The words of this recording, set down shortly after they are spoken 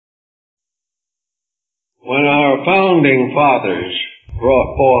When our founding fathers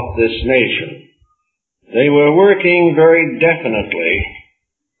brought forth this nation, they were working very definitely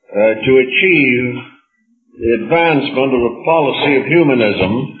to achieve the advancement of a policy of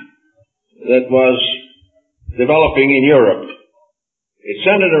humanism that was developing in Europe. It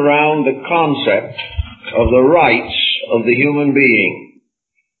centered around the concept of the rights of the human being,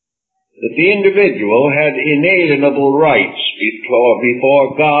 that the individual had inalienable rights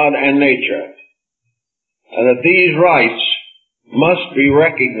before God and nature, and that these rights must be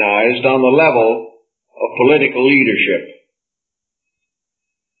recognized on the level of political leadership.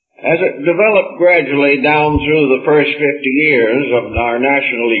 As it developed gradually down through the first 50 years of our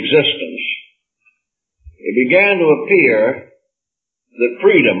national existence, it began to appear that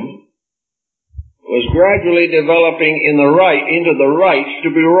freedom was gradually developing into the right to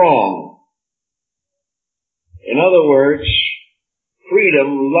be wrong. In other words,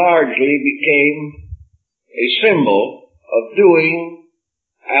 freedom largely became a symbol of doing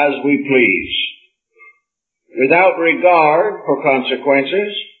as we please, without regard for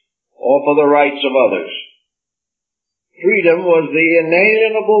consequences or for the rights of others. Freedom was the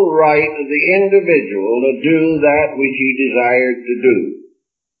inalienable right of the individual to do that which he desired to do.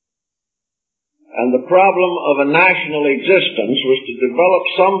 And the problem of a national existence was to develop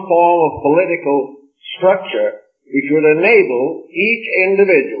some form of political structure which would enable each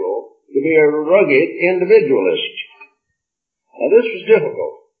individual to be a rugged individualist. Now this was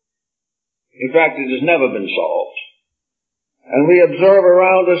difficult. In fact, it has never been solved. And we observe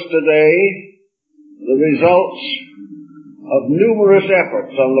around us today the results of numerous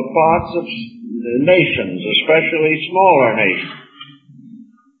efforts on the parts of nations, especially smaller nations,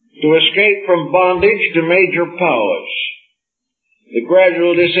 to escape from bondage to major powers, the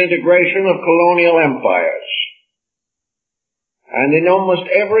gradual disintegration of colonial empires. And in almost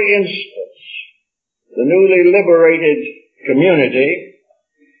every instance, the newly liberated community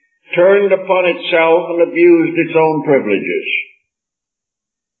turned upon itself and abused its own privileges.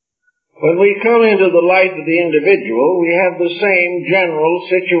 When we come into the life of the individual, we have the same general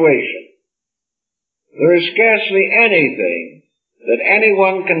situation. There is scarcely anything that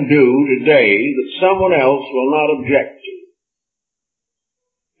anyone can do today that someone else will not object to.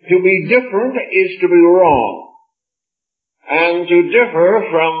 To be different is to be wrong, and to differ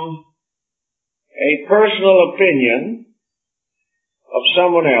from a personal opinion of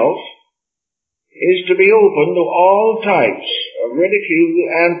someone else is to be open to all types of ridicule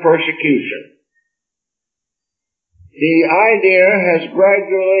and persecution. The idea has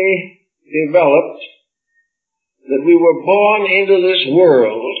gradually developed that we were born into this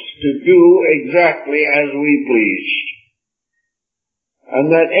world to do exactly as we pleased,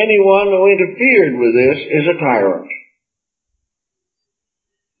 and that anyone who interfered with this is a tyrant.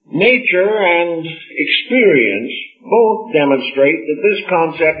 Nature and experience both demonstrate that this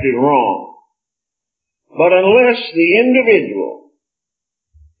concept is wrong. But unless the individual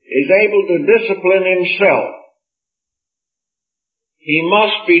is able to discipline himself, he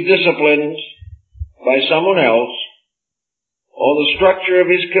must be disciplined by someone else, or the structure of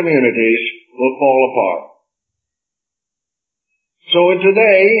his communities will fall apart. So in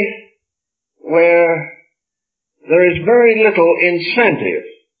today, where there is very little incentive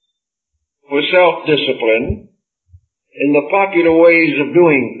for self-discipline in the popular ways of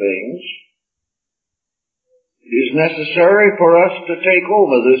doing things, it is necessary for us to take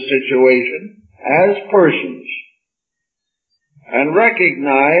over this situation as persons and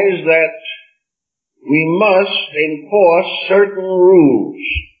recognize that we must enforce certain rules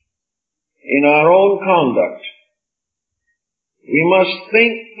in our own conduct. We must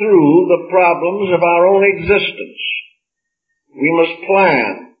think through the problems of our own existence. We must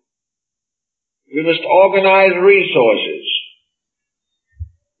plan. We must organize resources.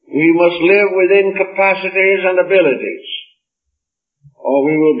 We must live within capacities and abilities, or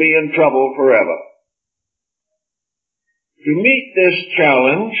we will be in trouble forever. To meet this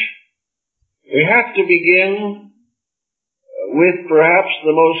challenge, we have to begin with perhaps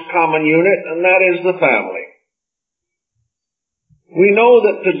the most common unit, and that is the family. We know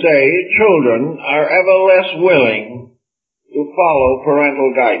that today children are ever less willing to follow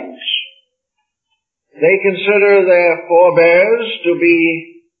parental guidance. They consider their forebears to be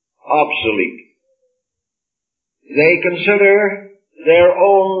obsolete. They consider their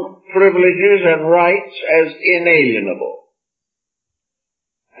own privileges and rights as inalienable,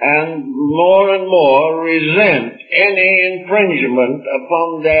 and more resent any infringement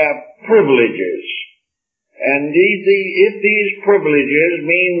upon their privileges. And if these privileges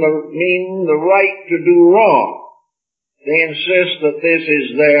mean the right to do wrong, they insist that this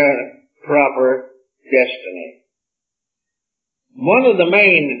is their proper destiny. One of the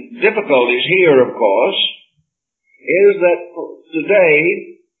main difficulties here, of course, is that today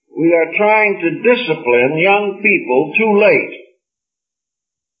we are trying to discipline young people too late.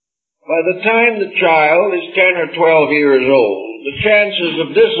 By the time the child is 10 or 12 years old, the chances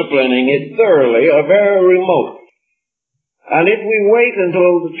of disciplining it thoroughly are very remote. And if we wait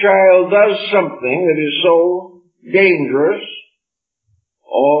until the child does something that is so dangerous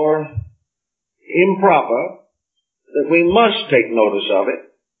or improper that we must take notice of it,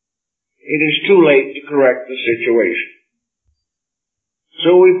 it is too late to correct the situation.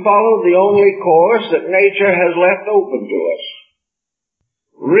 So we follow the only course that nature has left open to us,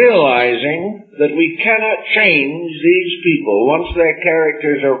 realizing that we cannot change these people once their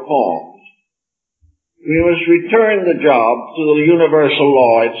characters are formed. We must return the job to the universal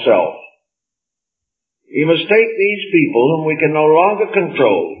law itself. We must take these people whom we can no longer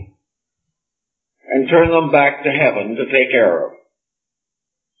control and turn them back to heaven to take care of.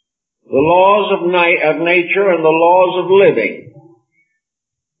 The laws of nature and the laws of living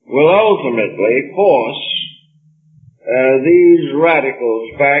will ultimately force these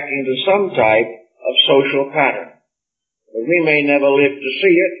radicals back into some type of social pattern. But we may never live to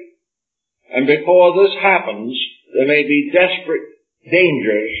see it, and before this happens, there may be desperate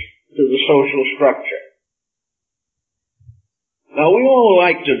dangers to the social structure. Now, we all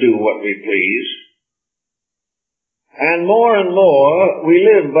like to do what we please, and more we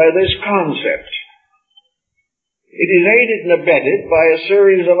live by this concept. It is aided and abetted by a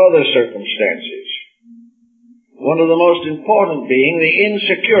series of other circumstances, one of the most important being the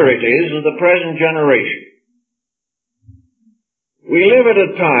insecurities of the present generation. We live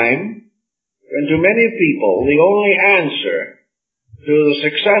at a time when to many people the only answer to the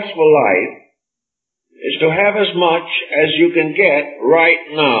successful life is to have as much as you can get right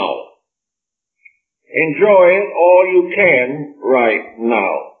now. Enjoy it all you can right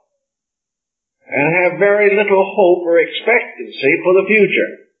now, and have very little hope or expectancy for the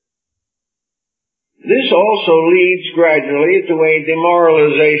future. This also leads gradually to a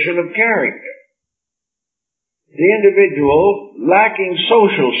demoralization of character. The individual lacking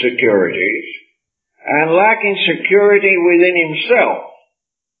social securities and lacking security within himself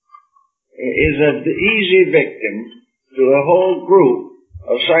is an easy victim to a whole group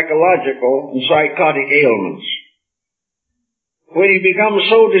of psychological and psychotic ailments. When he becomes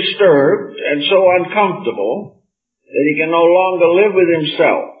so disturbed and so uncomfortable that he can no longer live with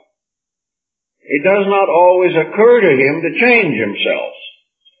himself, it does not always occur to him to change himself.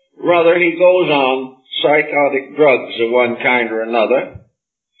 Rather, he goes on psychotic drugs of one kind or another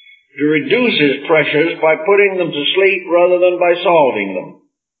to reduce his pressures by putting them to sleep rather than by solving them.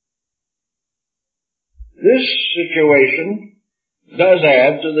 This situation does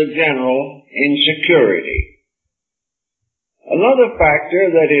add to the general insecurity. Another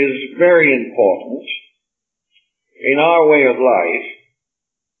factor that is very important in our way of life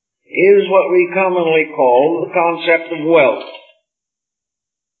is what we commonly call the concept of wealth.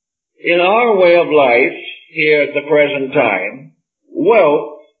 In our way of life here at the present time,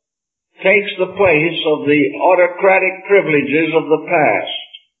 wealth takes the place of the autocratic privileges of the past.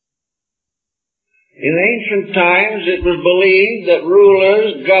 In ancient times, it was believed that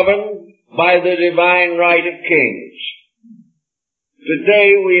rulers governed by the divine right of kings.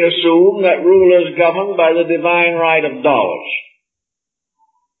 Today, we assume that rulers govern by the divine right of dollars.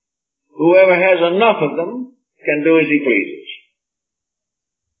 Whoever has enough of them can do as he pleases.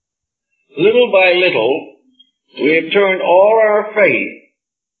 Little by little, we have turned all our faith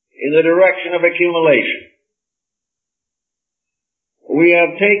in the direction of accumulation. We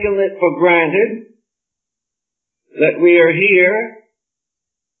have taken it for granted that we are here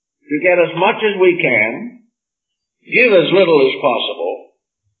to get as much as we can, give as little as possible,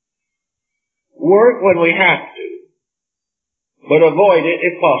 work when we have to, but avoid it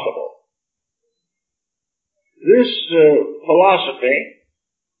if possible. This philosophy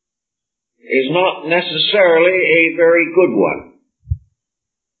is not necessarily a very good one.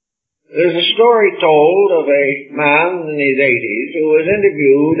 There's a story told of a man in his 80s who was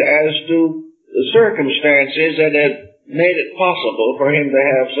interviewed as to the circumstances that had made it possible for him to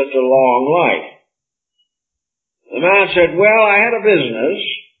have such a long life. The man said, well, I had a business,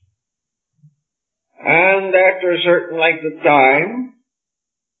 and after a certain length of time,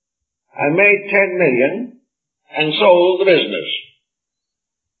 I made $10 million and sold the business.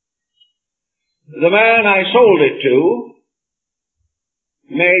 The man I sold it to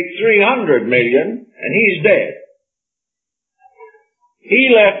made $300 million, and he's dead. He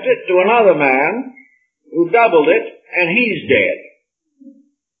left it to another man who doubled it, and he's dead.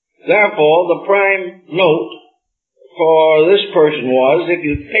 Therefore, the prime note for this person was, if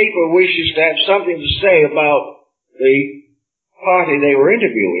your paper wishes to have something to say about the party they were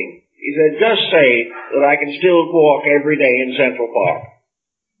interviewing, he said, just say that I can still walk every day in Central Park.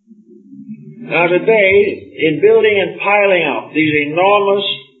 Now today, in building and piling up these enormous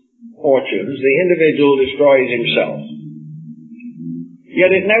fortunes, the individual destroys himself.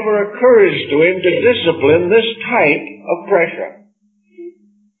 Yet it never occurs to him to discipline this type of pressure.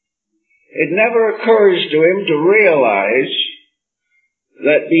 It never occurs to him to realize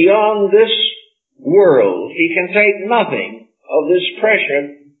that beyond this world he can take nothing of this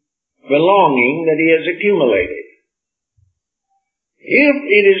precious belonging that he has accumulated. If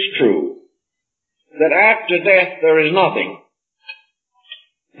it is true that after death there is nothing,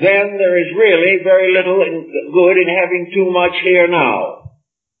 then there is really very little good in having too much here now,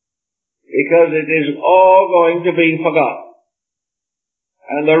 because it is all going to be forgotten.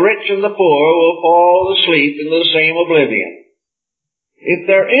 And the rich and the poor will fall asleep in the same oblivion. If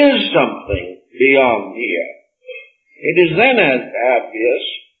there is something beyond here, it is then obvious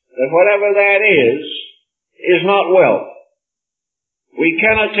that whatever that is not wealth. We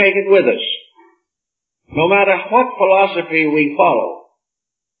cannot take it with us. No matter what philosophy we follow,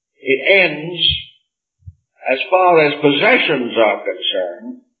 it ends, as far as possessions are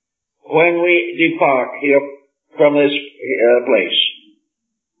concerned, when we depart here from this place.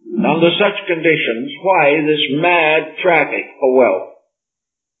 Under such conditions, why this mad traffic for wealth?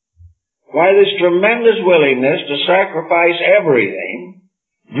 Why this tremendous willingness to sacrifice everything,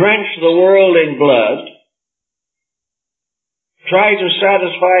 drench the world in blood, try to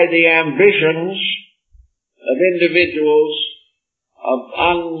satisfy the ambitions of individuals of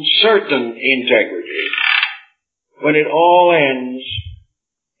uncertain integrity, when it all ends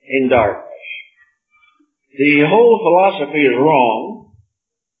in darkness? The whole philosophy is wrong.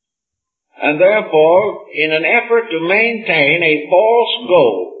 And therefore, in an effort to maintain a false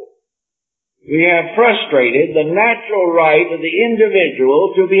goal, we have frustrated the natural right of the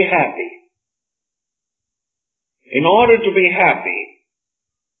individual to be happy. In order to be happy,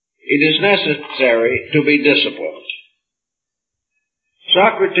 it is necessary to be disciplined.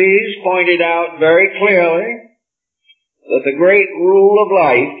 Socrates pointed out very clearly that the great rule of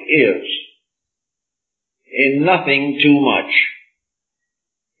life is, in nothing too much.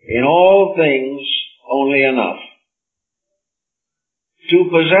 In all things, only enough. To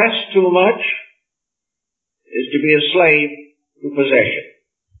possess too much is to be a slave to possession.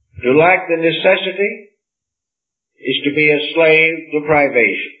 To lack the necessity is to be a slave to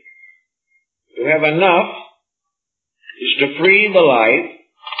privation. To have enough is to free the life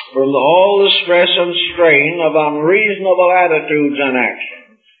from all the stress and strain of unreasonable attitudes and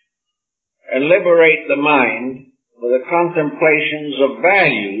actions, and liberate the mind for the contemplations of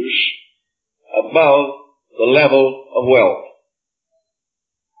values above the level of wealth.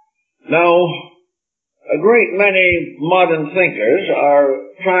 Now, a great many modern thinkers are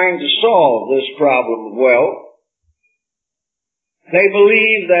trying to solve this problem of wealth. They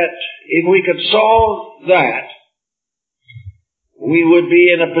believe that if we could solve that, we would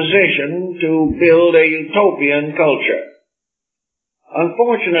be in a position to build a utopian culture.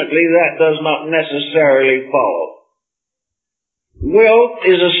 Unfortunately, that does not necessarily follow. Wealth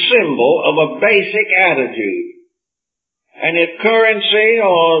is a symbol of a basic attitude. And if currency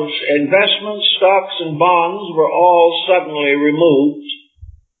or investments, stocks and bonds were all suddenly removed,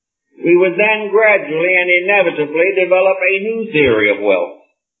 we would then gradually and inevitably develop a new theory of wealth.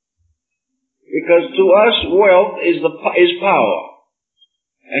 Because to us, wealth is power.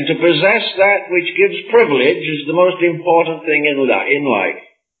 And to possess that which gives privilege is the most important thing in life.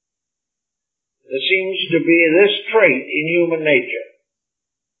 There seems to be this trait in human nature.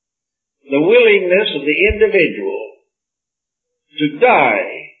 The willingness of the individual to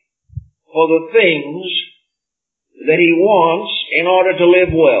die for the things that he wants in order to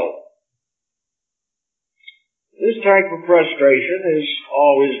live well. This type of frustration is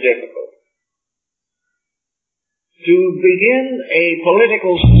always difficult. To begin a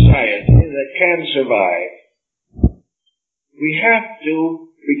political society that can survive, we have to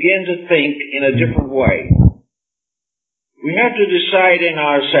begin to think in a different way. We have to decide in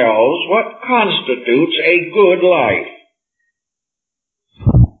ourselves what constitutes a good life.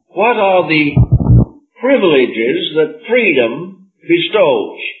 What are the privileges that freedom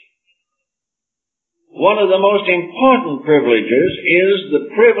bestows? One of the most important privileges is the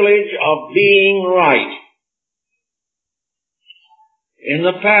privilege of being right. In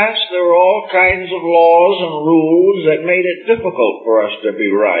the past, there were all kinds of laws and rules that made it difficult for us to be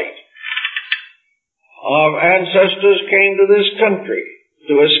right. Our ancestors came to this country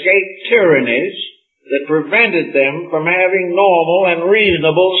to escape tyrannies that prevented them from having normal and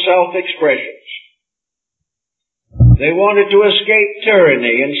reasonable self-expressions. They wanted to escape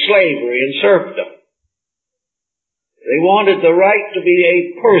tyranny and slavery and serfdom. They wanted the right to be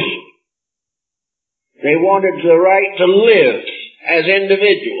a person. They wanted the right to live as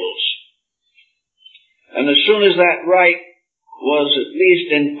individuals. And as soon as that right was at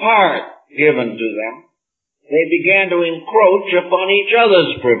least in part given to them, they began to encroach upon each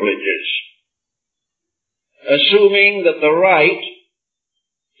other's privileges, assuming that the right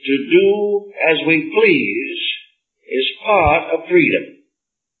to do as we please is part of freedom.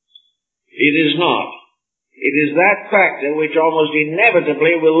 It is not. It is that factor which almost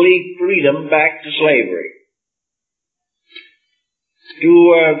inevitably will lead freedom back to slavery.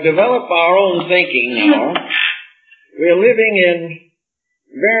 To develop our own thinking now, we are living in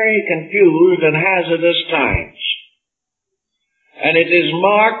very confused and hazardous times. And it is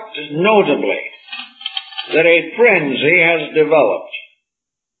marked notably that a frenzy has developed.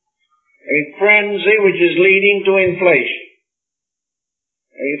 A frenzy which is leading to inflation.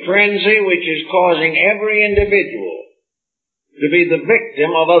 A frenzy which is causing every individual to be the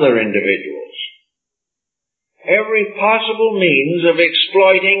victim of other individuals. Every possible means of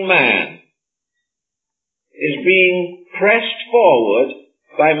exploiting man is being pressed forward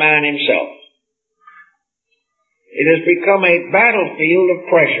by man himself. It has become a battlefield of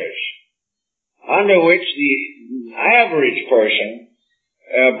pressures under which the average person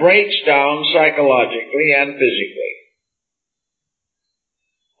breaks down psychologically and physically.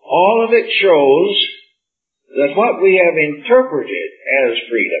 All of it shows that what we have interpreted as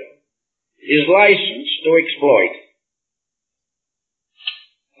freedom is license to exploit.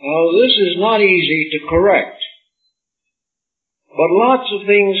 Now, this is not easy to correct, but lots of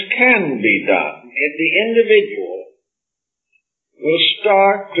things can be done if the individual will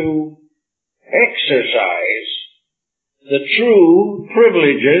start to exercise the true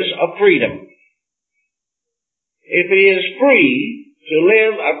privileges of freedom. If he is free to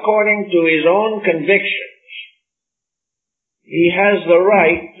live according to his own convictions, he has the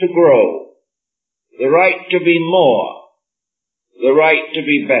right to grow, the right to be more, the right to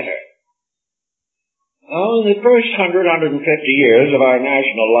be better. Now, in the first 150 years of our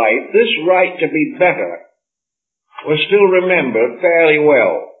national life, this right to be better was still remembered fairly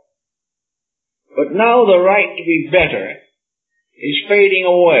well. But now the right to be better is fading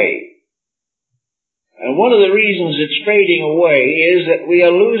away. And one of the reasons it's fading away is that we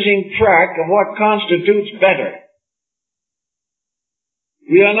are losing track of what constitutes better.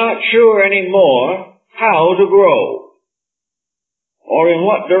 We are not sure anymore how to grow, or in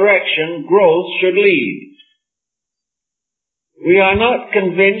what direction growth should lead. We are not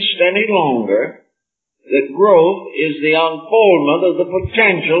convinced any longer that growth is the unfoldment of the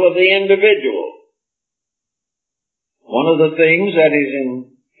potential of the individual. One of the things that is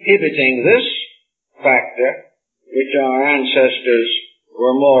inhibiting this factor, which our ancestors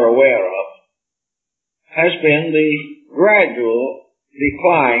were more aware of, has been the gradual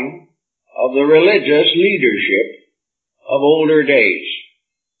decline of the religious leadership of older days.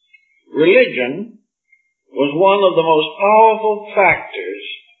 Religion was one of the most powerful factors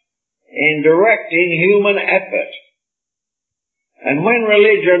in directing human effort. And when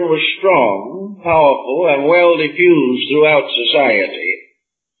religion was strong, powerful, and well diffused throughout society,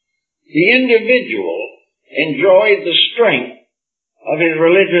 the individual enjoyed the strength of his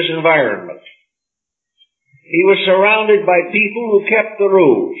religious environment. He was surrounded by people who kept the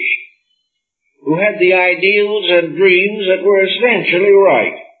rules, who had the ideals and dreams that were essentially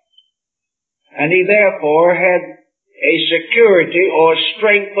right. And he therefore had a security or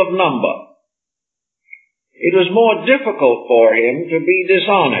strength of number. It was more difficult for him to be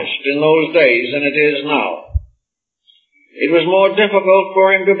dishonest in those days than it is now. It was more difficult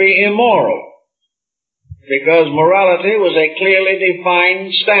for him to be immoral, because morality was a clearly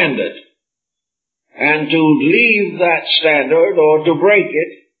defined standard. And to leave that standard or to break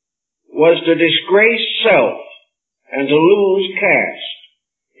it was to disgrace self and to lose caste.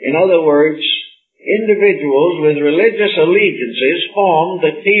 In other words, individuals with religious allegiances formed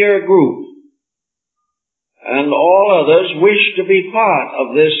the peer group, and all others wished to be part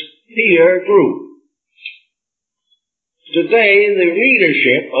of this peer group. Today, the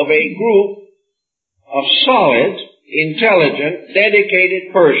leadership of a group of solid, intelligent,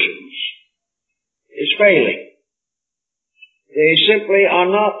 dedicated persons is failing. They simply are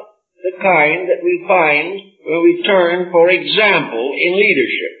not the kind that we find when we turn for example in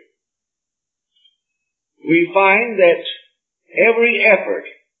leadership. We find that every effort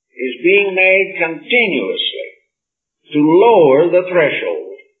is being made continuously to lower the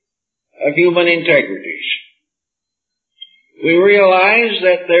threshold of human integrities. We realize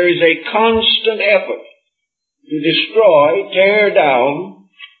that there is a constant effort to destroy, tear down,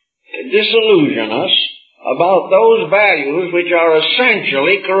 disillusion us about those values which are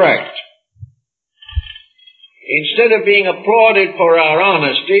essentially correct. Instead of being applauded for our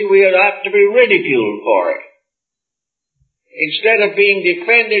honesty, we are apt to be ridiculed for it. Instead of being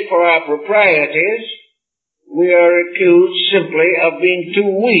defended for our proprieties, we are accused simply of being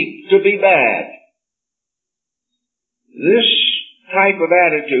too weak to be bad. This type of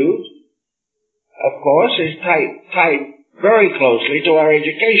attitude, of course, is tied very closely to our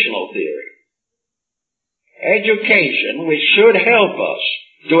educational theory. Education, which should help us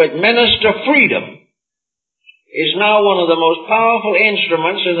to administer freedom, is now one of the most powerful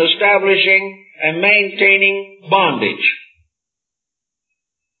instruments in establishing and maintaining bondage.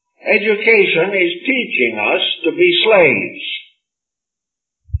 Education is teaching us to be slaves,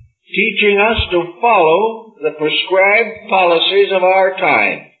 teaching us to follow the prescribed policies of our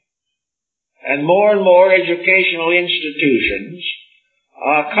time. And more educational institutions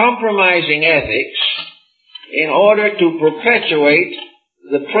are compromising ethics in order to perpetuate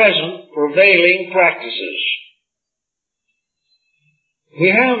the present prevailing practices. We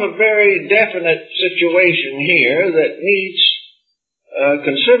have a very definite situation here that needs a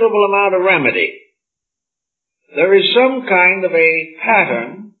considerable amount of remedy. There is some kind of a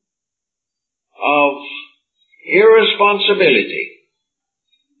pattern of irresponsibility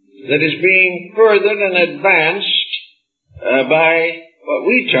that is being furthered and advanced by what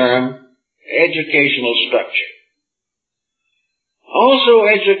we term educational structure. Also,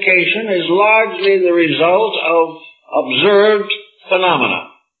 education is largely the result of observed phenomena.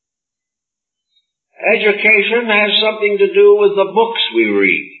 Education has something to do with the books we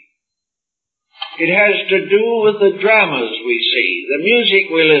read. It has to do with the dramas we see, the music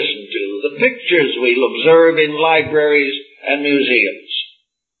we listen to, the pictures we observe in libraries and museums.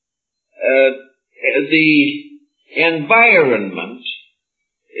 The environment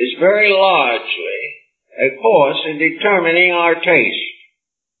is very largely a force in determining our taste.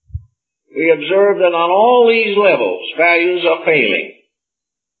 We observe that on all these levels, values are failing.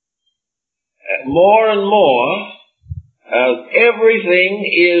 More and more, everything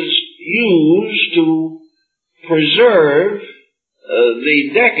is used to preserve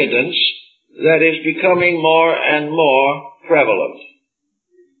the decadence that is becoming more and more prevalent.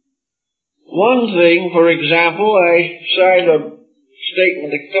 One thing, for example, I signed a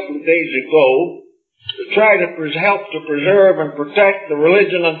statement a couple of days ago to try to help to preserve and protect the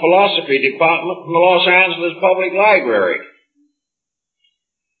Religion and Philosophy Department in the Los Angeles Public Library.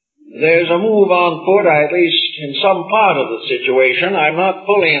 There's a move on foot, at least in some part of the situation. I'm not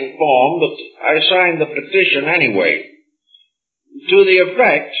fully informed, but I signed the petition anyway, to the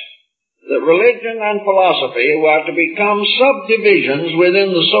effect that religion and philosophy were to become subdivisions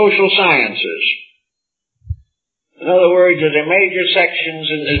within the social sciences. In other words, that the major sections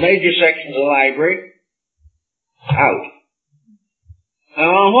of the library, out. Now,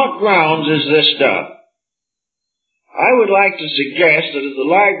 on what grounds is this done? I would like to suggest that if the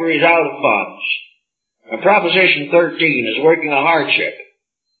library is out of funds, and Proposition 13 is working a hardship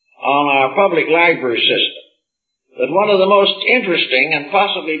on our public library system, that one of the most interesting and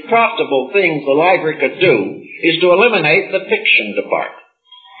possibly profitable things the library could do is to eliminate the fiction department.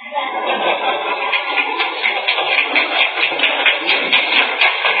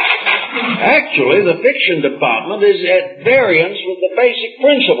 Actually, the fiction department is at variance with the basic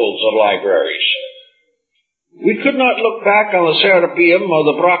principles of libraries. We could not look back on the Serapeum or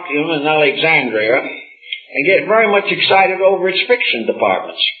the Brochium in Alexandria and get very much excited over its fiction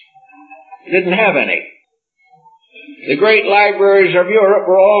departments. It didn't have any. The great libraries of Europe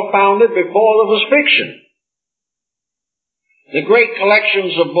were all founded before there was fiction. The great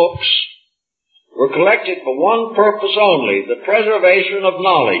collections of books were collected for one purpose only, the preservation of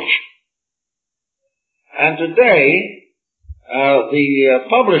knowledge. And today, the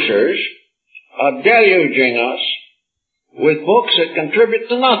publishers are deluging us with books that contribute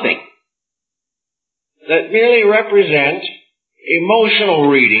to nothing, that merely represent emotional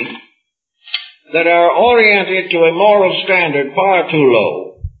reading, that are oriented to a moral standard far too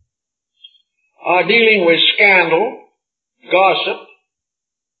low, are dealing with scandal, gossip,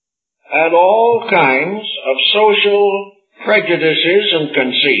 and all kinds of social prejudices and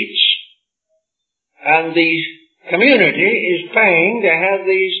conceits. And the community is paying to have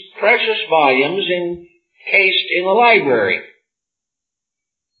these precious volumes encased in the library.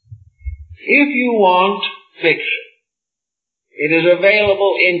 If you want fiction, it is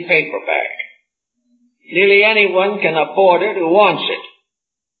available in paperback. Nearly anyone can afford it who wants it.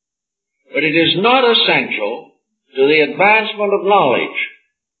 But it is not essential to the advancement of knowledge.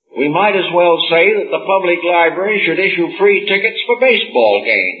 We might as well say that the public library should issue free tickets for baseball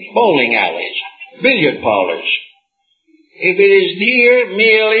games, bowling alleys, billiard parlors. If it is here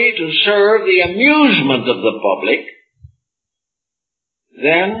merely to serve the amusement of the public,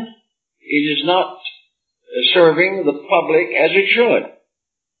 then it is not serving the public as it should.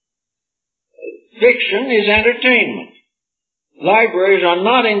 Fiction is entertainment. Libraries are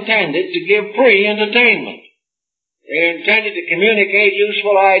not intended to give free entertainment. They're intended to communicate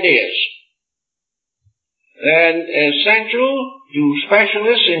useful ideas. They're essential to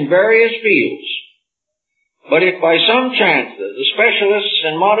specialists in various fields. But if by some chance the specialists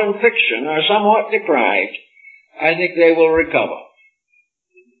in modern fiction are somewhat deprived, I think they will recover.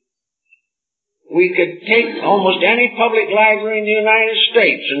 We could take almost any public library in the United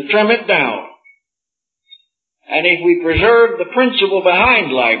States and trim it down. And if we preserved the principle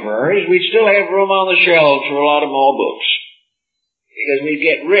behind libraries, we'd still have room on the shelves for a lot of more books. Because we'd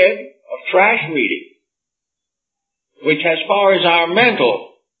get rid of trash reading, which as far as our mental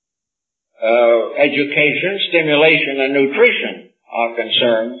education, stimulation, and nutrition are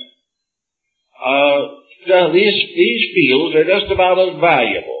concerned, these fields are just about as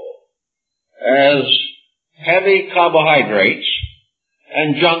valuable as heavy carbohydrates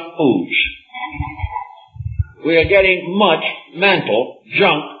and junk foods. We are getting much mental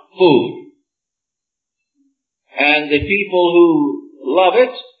junk food. And the people who love it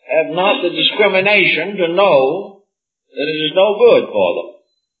have not the discrimination to know that it is no good for them.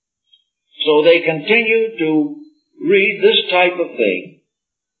 So they continue to read this type of thing.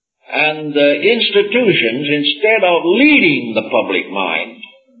 And institutions, instead of leading the public mind,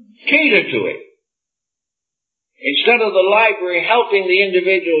 cater to it. Instead of the library helping the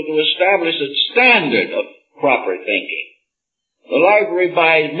individual to establish a standard of proper thinking, the library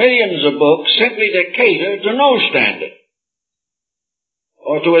buys millions of books simply to cater to no standard,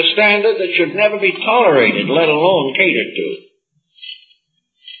 or to a standard that should never be tolerated, let alone catered to.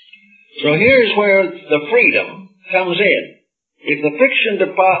 So here's where the freedom comes in. If the fiction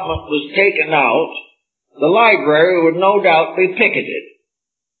department was taken out, the library would no doubt be picketed.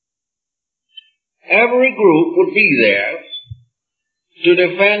 Every group would be there to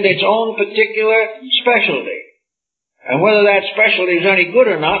defend its own particular specialty. And whether that specialty is any good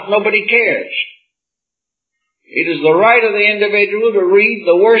or not, nobody cares. It is the right of the individual to read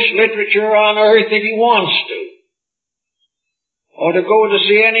the worst literature on earth if he wants to, or to go to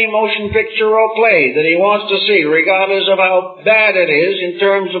see any motion picture or play that he wants to see, regardless of how bad it is in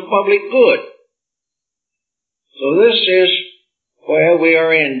terms of public good. So this is where we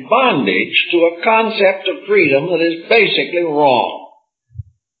are in bondage to a concept of freedom that is basically wrong.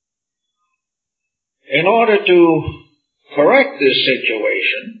 In order to correct this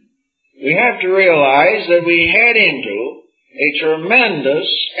situation, we have to realize that we head into a tremendous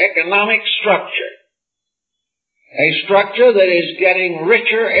economic structure. A structure that is getting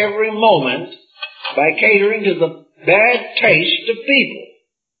richer every moment by catering to the bad taste of people.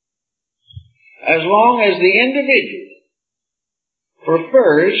 As long as the individual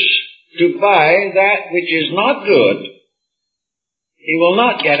prefers to buy that which is not good, he will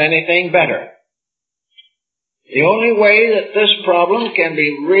not get anything better. The only way that this problem can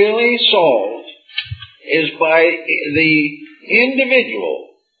be really solved is by the individual,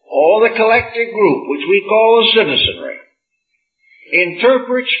 or the collective group, which we call the citizenry,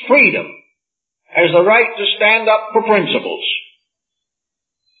 interprets freedom as the right to stand up for principles.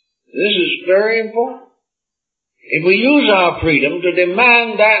 This is very important. If we use our freedom to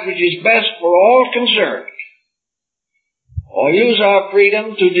demand that which is best for all concerned, or use our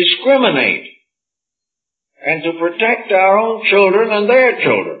freedom to discriminate and to protect our own children and their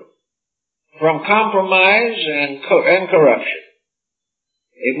children from compromise and corruption,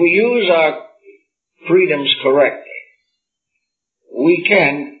 if we use our freedoms correctly, we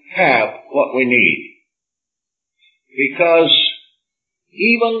can have what we need. Because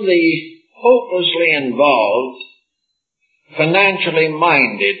even the hopelessly involved, financially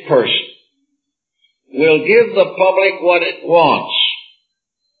minded person will give the public what it wants.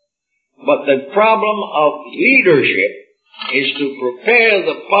 But the problem of leadership is to prepare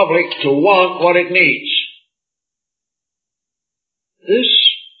the public to want what it needs. This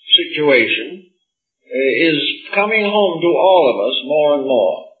situation is coming home to all of us more and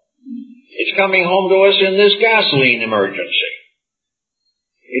more. It's coming home to us in this gasoline emergency.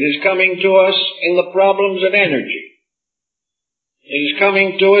 It is coming to us in the problems of energy. It is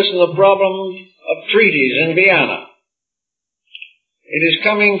coming to us in the problem of treaties in Vienna. It is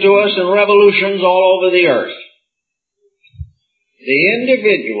coming to us in revolutions all over the earth. The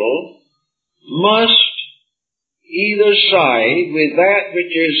individual must either side with that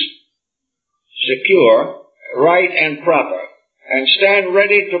which is secure, right and proper, and stand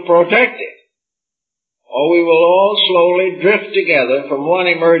ready to protect it, or we will all slowly drift together from one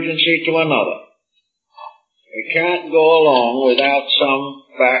emergency to another. We can't go along without some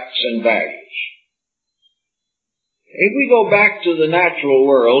facts and values. If we go back to the natural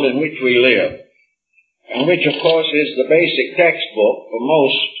world in which we live, and which of course is the basic textbook for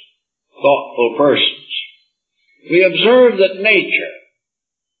most thoughtful persons, we observe that nature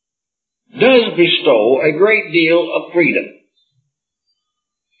does bestow a great deal of freedom.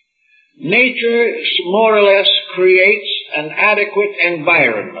 Nature more or less creates an adequate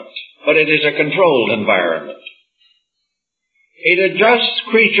environment, but it is a controlled environment. It adjusts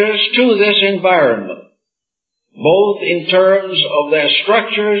creatures to this environment, both in terms of their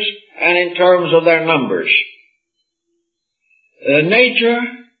structures and in terms of their numbers. Nature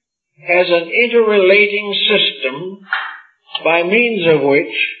has an interrelating system by means of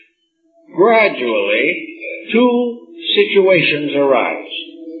which gradually two situations arise.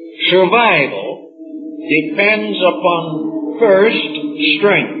 Survival depends upon, first,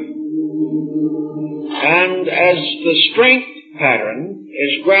 strength. And as the strength pattern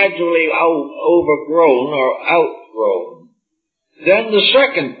is gradually overgrown or outgrown, then the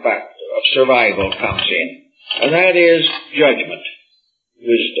second factor of survival comes in, and that is judgment,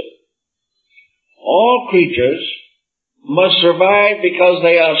 wisdom. All creatures must survive because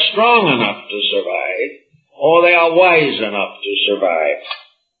they are strong enough to survive, or they are wise enough to survive.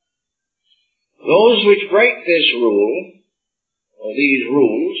 Those which break this rule, or these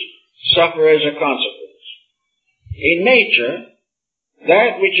rules, suffer as a consequence. In nature,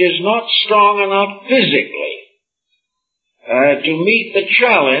 that which is not strong enough physically to meet the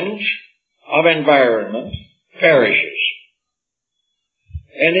challenge of environment perishes.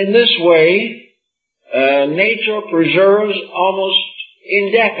 And in this way, nature preserves almost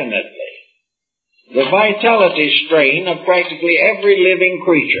indefinitely the vitality strain of practically every living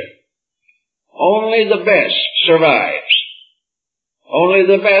creature. Only the best survives. Only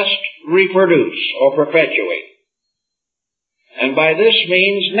the best reproduce or perpetuate. And by this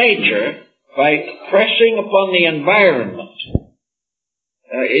means, nature, by pressing upon the environment,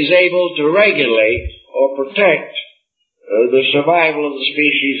 is able to regulate or protect the survival of the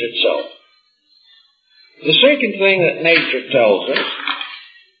species itself. The second thing that nature tells us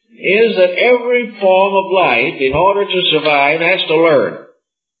is that every form of life, in order to survive, has to learn.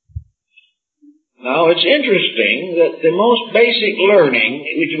 Now, it's interesting that the most basic learning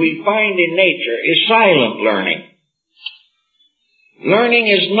which we find in nature is silent learning. Learning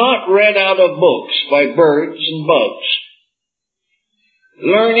is not read out of books by birds and bugs.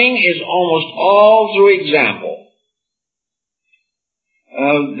 Learning is almost all through example.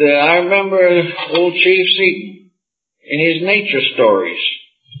 I remember old Chief Seaton, in his nature stories,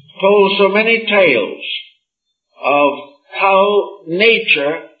 told so many tales of how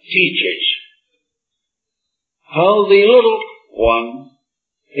nature teaches. How the little one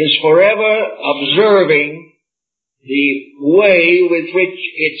is forever observing the way with which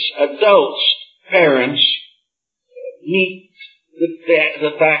its adults, parents, meet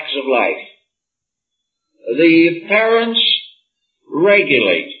the facts of life. The parents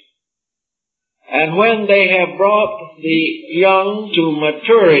regulate, and when they have brought the young to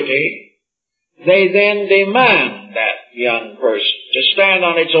maturity, they then demand that young person to stand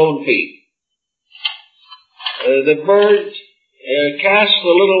on its own feet. The bird casts the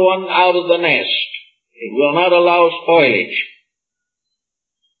little one out of the nest. It will not allow spoilage.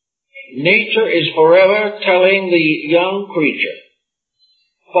 Nature is forever telling the young creature,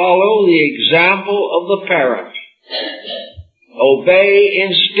 follow the example of the parent. Obey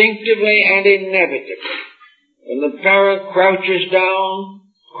instinctively and inevitably. When the parent crouches down,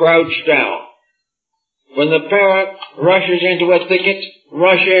 crouch down. When the parent rushes into a thicket,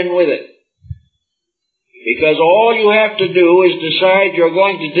 rush in with it. Because all you have to do is decide you're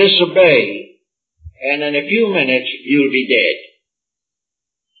going to disobey, and in a few minutes you'll be dead.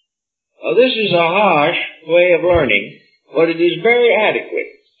 Now, this is a harsh way of learning, but it is very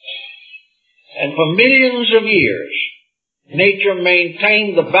adequate. And for millions of years, nature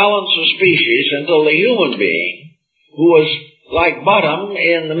maintained the balance of species until the human being, who was like Bottom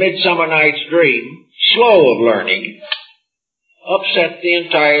in the Midsummer Night's Dream, slow of learning, upset the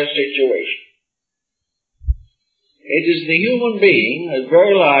entire situation. It is the human being who has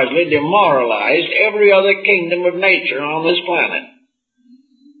very largely demoralized every other kingdom of nature on this planet.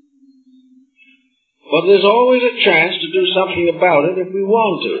 But there's always a chance to do something about it if we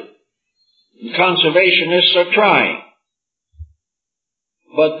want to. And conservationists are trying.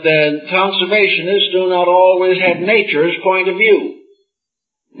 But the conservationists do not always have nature's point of view.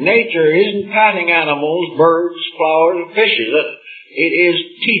 Nature isn't patting animals, birds, flowers, fishes. It is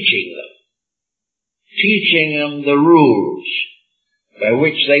teaching them. Teaching them the rules by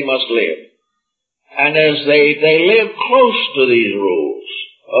which they must live. And as they live close to these rules,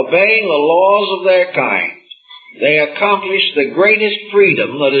 obeying the laws of their kind, they accomplish the greatest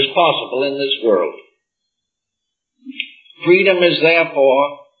freedom that is possible in this world. Freedom is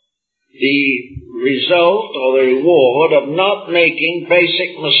therefore the result or the reward of not making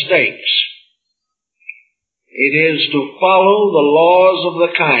basic mistakes. It is to follow the laws of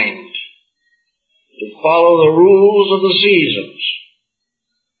the kind, to follow the rules of the seasons,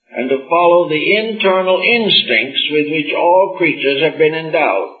 and to follow the internal instincts with which all creatures have been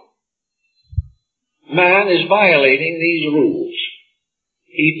endowed. Man is violating these rules.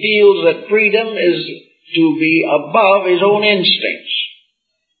 He feels that freedom is to be above his own instincts,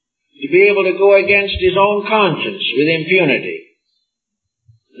 to be able to go against his own conscience with impunity.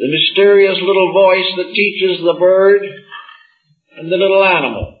 The mysterious little voice that teaches the bird and the little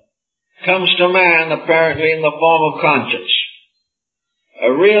animal comes to man apparently in the form of conscience,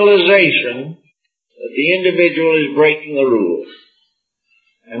 a realization that the individual is breaking the rules.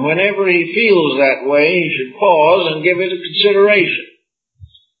 And whenever he feels that way, he should pause and give it a consideration.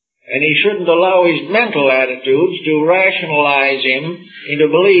 And he shouldn't allow his mental attitudes to rationalize him into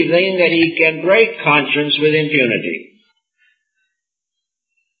believing that he can break conscience with impunity.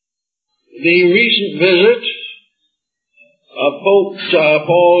 The recent visit of Pope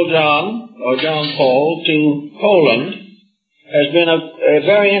John Paul to Poland has been a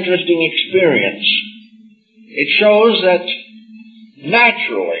very interesting experience. It shows that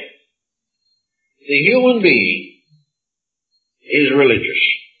naturally the human being is religious.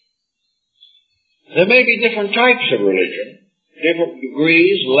 There may be different types of religion, different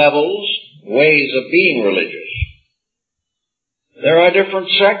degrees, levels, ways of being religious. There are different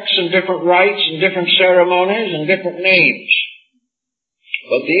sects and different rites and different ceremonies and different names.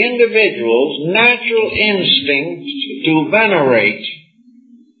 But the individual's natural instinct to venerate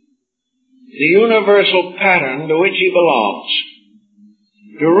the universal pattern to which he belongs,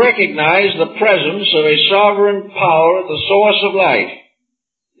 to recognize the presence of a sovereign power at the source of life,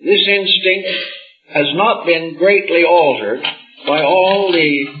 this instinct has not been greatly altered by all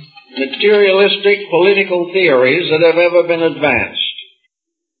the materialistic political theories that have ever been advanced.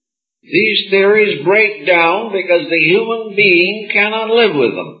 These theories break down because the human being cannot live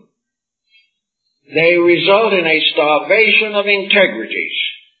with them. They result in a starvation of integrities.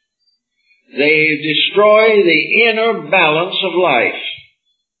 They destroy the inner balance of life.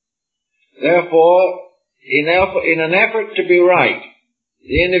 Therefore, in an effort to be right,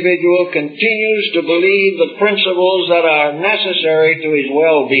 the individual continues to believe the principles that are necessary to his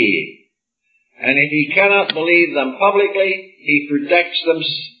well-being. And if he cannot believe them publicly, he protects them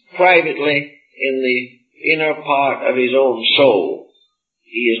privately in the inner part of his own soul.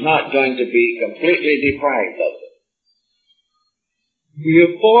 He is not going to be completely deprived of them. We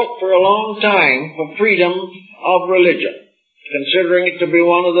have fought for a long time for freedom of religion, considering it to be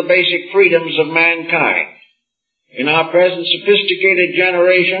one of the basic freedoms of mankind. In our present sophisticated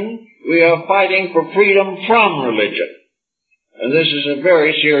generation, we are fighting for freedom from religion. And this is a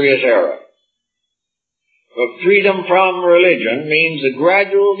very serious error. But freedom from religion means the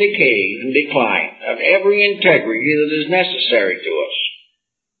gradual decay and decline of every integrity that is necessary to us.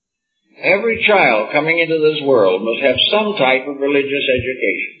 Every child coming into this world must have some type of religious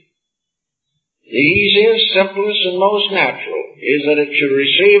education. The easiest, simplest, and most natural is that it should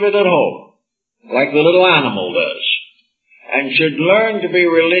receive it at home, like the little animal does, and should learn to be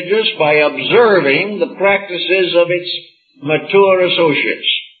religious by observing the practices of its mature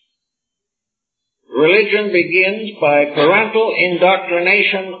associates. Religion begins by parental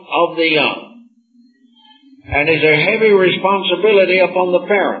indoctrination of the young, and is a heavy responsibility upon the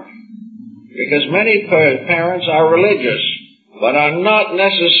parent, because many parents are religious, but are not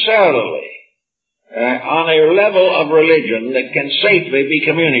necessarily on a level of religion that can safely be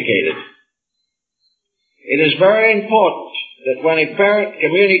communicated. It is very important that when a parent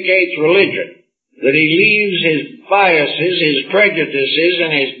communicates religion, that he leaves his biases, his prejudices,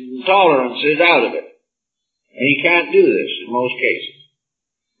 and his intolerances out of it. And he can't do this in most cases.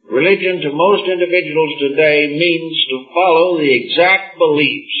 Religion to most individuals today means to follow the exact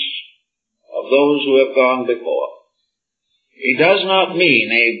beliefs of those who have gone before. It does not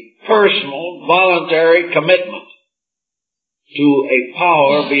mean a personal, voluntary commitment to a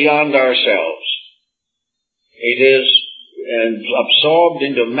power beyond ourselves. It is absorbed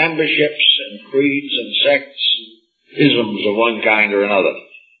into memberships and creeds and sects and isms of one kind or another.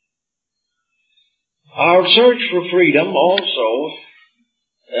 Our search for freedom also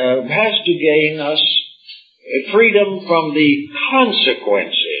has to gain us freedom from the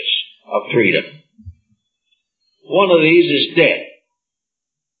consequences of freedom. One of these is debt.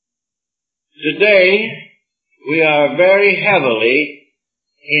 Today, we are very heavily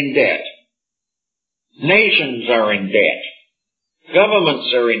in debt. Nations are in debt.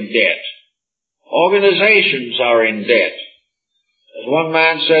 Governments are in debt. Organizations are in debt. As one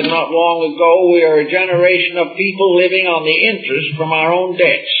man said not long ago, we are a generation of people living on the interest from our own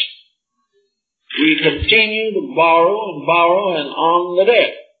debts. We continue to borrow and borrow and on the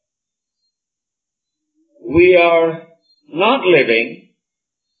debt. We are not living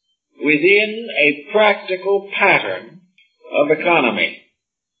within a practical pattern of economy.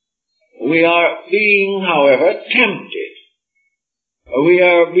 We are being, however, tempted. We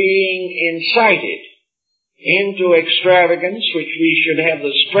are being incited into extravagance which we should have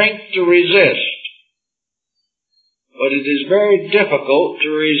the strength to resist. But it is very difficult to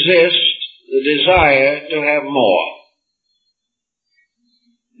resist the desire to have more.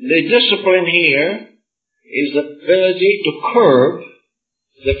 The discipline here is the ability to curb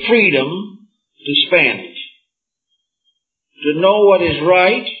the freedom to spend, to know what is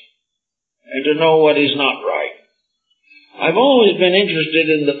right and to know what is not right. I've always been interested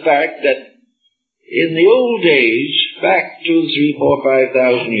in the fact that in the old days, back 2, 3, 4,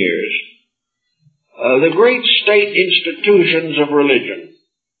 5,000 years, the great state institutions of religion,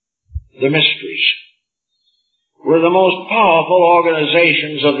 the mysteries, were the most powerful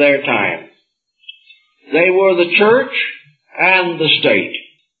organizations of their time. They were the church and the state.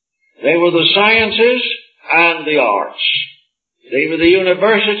 They were the sciences and the arts. They were the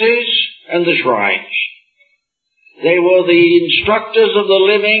universities and the shrines. They were the instructors of the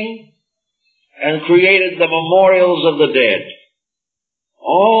living and created the memorials of the dead.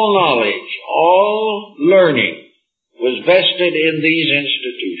 All knowledge, all learning was vested in these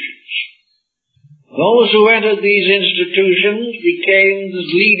institutions. Those who entered these institutions became the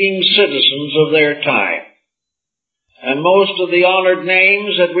leading citizens of their time. And most of the honored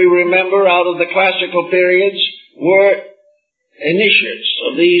names that we remember out of the classical periods were initiates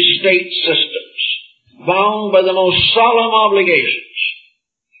of these state systems, bound by the most solemn obligations.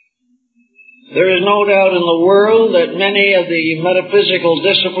 There is no doubt in the world that many of the metaphysical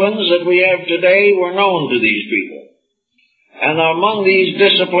disciplines that we have today were known to these people. And among these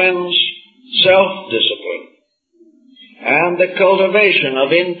disciplines, self-discipline and the cultivation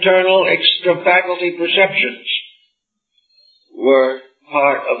of internal extra-faculty perceptions were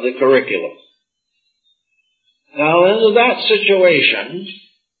part of the curriculum. Now, into that situation,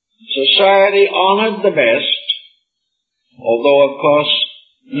 society honored the best, although, of course,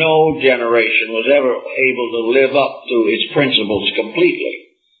 no generation was ever able to live up to its principles completely.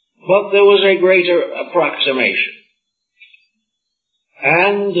 But there was a greater approximation.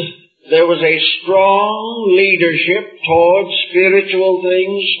 And there was a strong leadership towards spiritual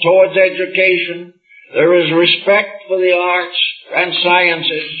things, towards education. There was respect for the arts and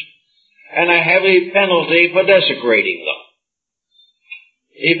sciences, and a heavy penalty for desecrating them.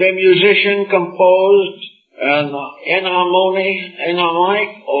 If a musician composed an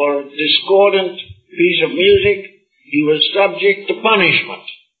enharmonic or discordant piece of music, he was subject to punishment.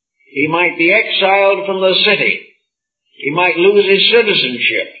 He might be exiled from the city. He might lose his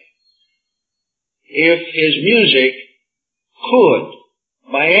citizenship if his music could,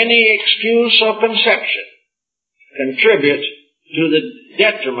 by any excuse or conception, contribute to the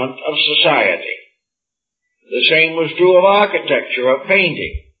detriment of society. The same was true of architecture or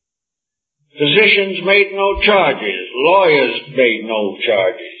painting. Physicians made no charges. Lawyers made no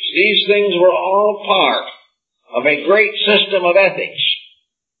charges. These things were all part of a great system of ethics.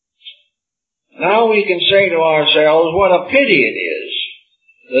 Now we can say to ourselves, what a pity it is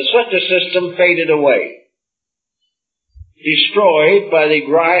that such a system faded away, destroyed by the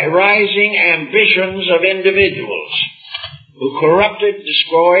rising ambitions of individuals who corrupted,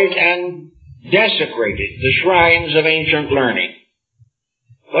 destroyed, and desecrated the shrines of ancient learning.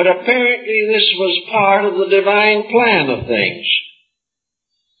 But apparently this was part of the divine plan of things.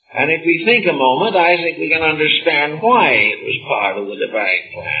 And if we think a moment, I think we can understand why it was part of the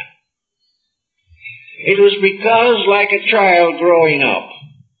divine plan. It was because, like a child growing up,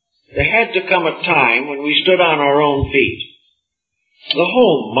 there had to come a time when we stood on our own feet. The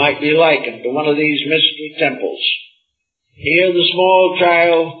home might be likened to one of these mystery temples. Here the small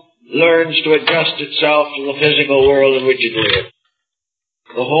child learns to adjust itself to the physical world in which it lives.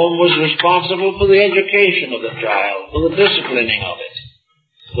 The home was responsible for the education of the child, for the disciplining of it.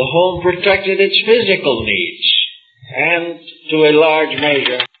 The home protected its physical needs and, to a large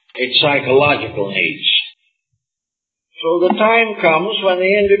measure, its psychological needs. So the time comes when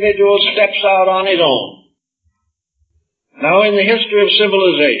the individual steps out on his own. Now, in the history of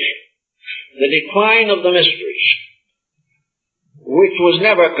civilization, the decline of the mysteries, which was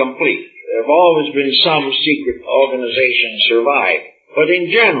never complete, there have always been some secret organizations survive, but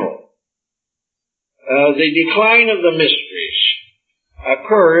in general, the decline of the mysteries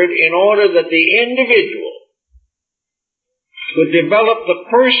occurred in order that the individual could develop the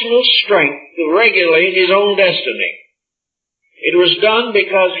personal strength to regulate his own destiny. It was done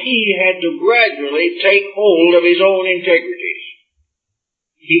because he had to gradually take hold of his own integrities.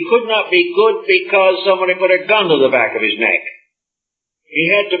 He could not be good because somebody put a gun to the back of his neck. He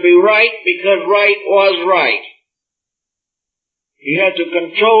had to be right because right was right. He had to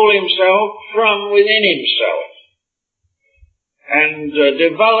control himself from within himself and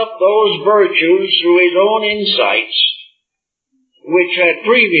develop those virtues through his own insights, which had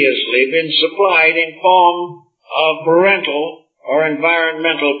previously been supplied in form of parental or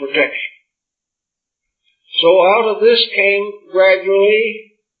environmental protection. So out of this came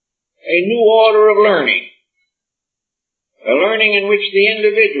gradually a new order of learning, a learning in which the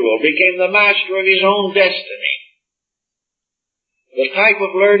individual became the master of his own destiny, the type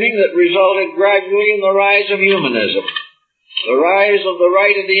of learning that resulted gradually in the rise of humanism, the rise of the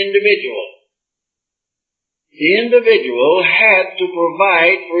right of the individual. The individual had to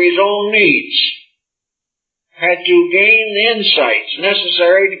provide for his own needs, had to gain the insights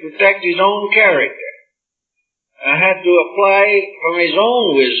necessary to protect his own character, had to apply from his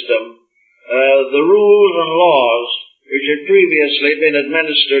own wisdom the rules and laws which had previously been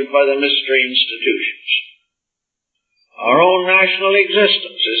administered by the mystery institutions. Our own national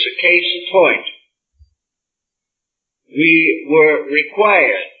existence is a case in point. We were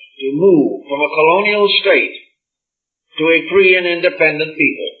required to move from a colonial state to a free and independent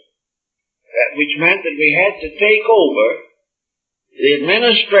people, which meant that we had to take over the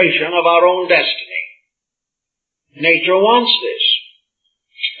administration of our own destiny. Nature wants this.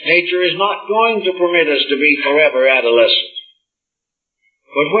 Nature is not going to permit us to be forever adolescent.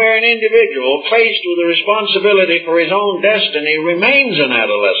 But where an individual faced with the responsibility for his own destiny remains an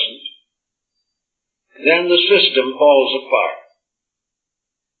adolescent, then the system falls apart.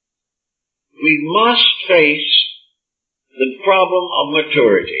 We must face the problem of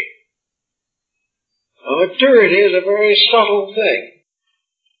maturity. Now, maturity is a very subtle thing.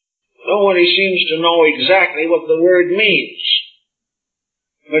 Nobody seems to know exactly what the word means.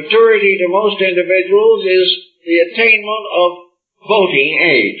 Maturity to most individuals is the attainment of voting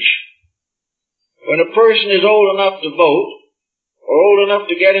age. When a person is old enough to vote, or old enough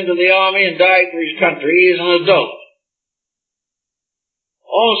to get into the army and die for his country, he is an adult.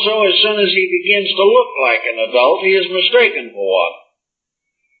 Also, as soon as he begins to look like an adult, he is mistaken for one.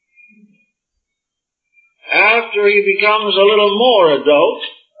 After he becomes a little more adult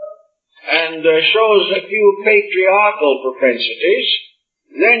and shows a few patriarchal propensities,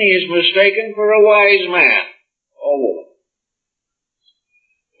 then he is mistaken for a wise man or woman.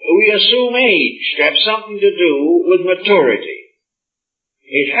 We assume age to have something to do with maturity.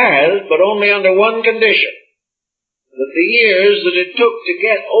 It has, but only under one condition, that the years that it took to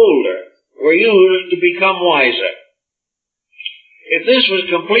get older were used to become wiser. If this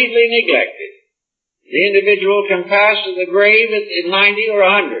was completely neglected, the individual can pass to the grave at 90 or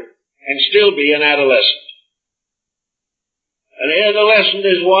 100 and still be an adolescent. An adolescent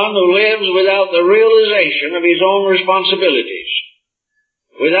is one who lives without the realization of his own responsibilities,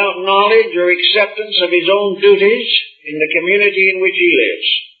 without knowledge or acceptance of his own duties in the community in which he lives.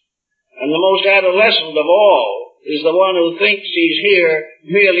 And the most adolescent of all is the one who thinks he's here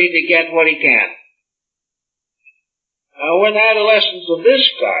merely to get what he can. Now, when adolescents of this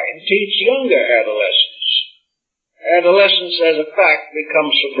kind teach younger adolescents, adolescence as a fact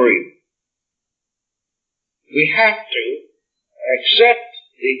becomes supreme. We have to accept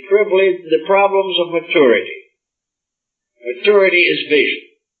the problems of maturity. Maturity is vision,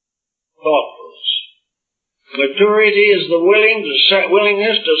 thoughtfulness. Maturity is the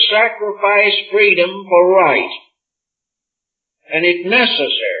willingness to sacrifice freedom for right, and if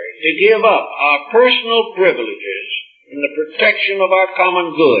necessary, to give up our personal privileges in the protection of our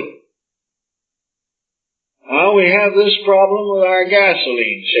common good. Now, we have this problem with our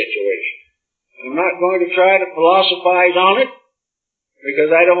gasoline situation. I'm not going to try to philosophize on it,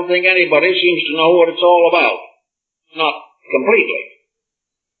 because I don't think anybody seems to know what it's all about. Not completely.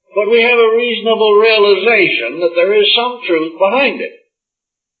 But we have a reasonable realization that there is some truth behind it.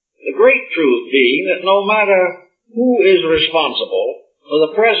 The great truth being that no matter who is responsible for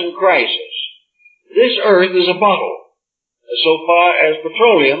the present crisis, this earth is a bottle, so far as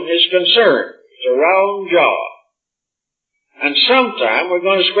petroleum is concerned. It's a round jar. And sometime we're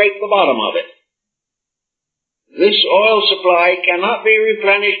going to scrape the bottom of it. This oil supply cannot be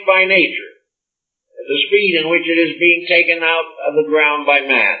replenished by nature at the speed in which it is being taken out of the ground by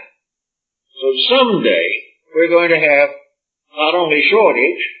man. So someday we're going to have not only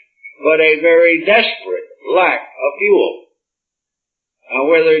shortage, but a very desperate lack of fuel.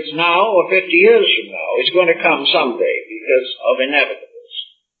 Whether it's now or 50 years from now, it's going to come someday because of inevitables.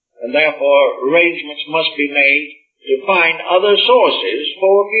 And therefore, arrangements must be made to find other sources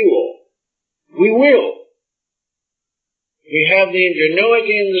for fuel. We will. We have the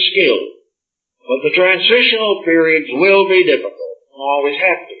ingenuity and the skill, but the transitional periods will be difficult, and always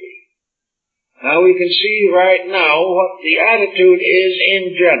have to be. Now we can see right now what the attitude is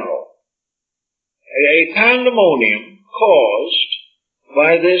in general. A pandemonium caused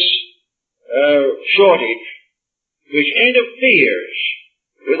by this shortage, which interferes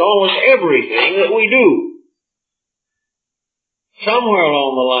with almost everything that we do. Somewhere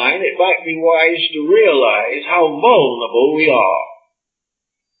along the line, it might be wise to realize how vulnerable we are,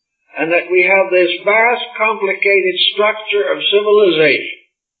 and that we have this vast, complicated structure of civilization,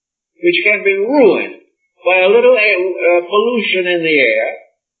 which can be ruined by a little pollution in the air,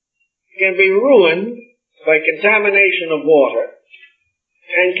 can be ruined by contamination of water,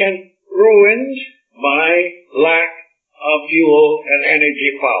 and can be ruined by lack of fuel and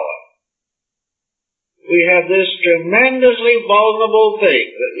energy power. We have this tremendously vulnerable thing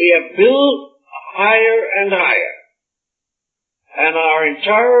that we have built higher and higher, and our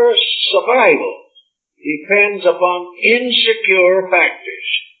entire survival depends upon insecure factors.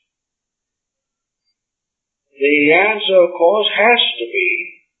 The answer, of course, has to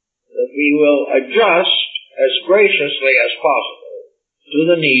be that we will adjust as graciously as possible to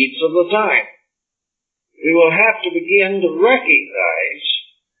the needs of the time. We will have to begin to recognize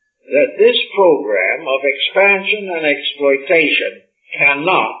that this program of expansion and exploitation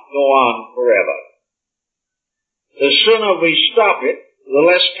cannot go on forever. The sooner we stop it, the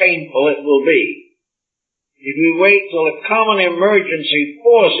less painful it will be. If we wait till a common emergency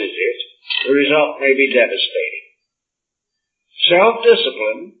forces it, the result may be devastating.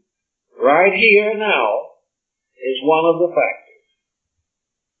 Self-discipline, right here now, is one of the factors.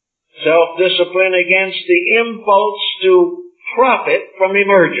 Self-discipline against the impulse to profit from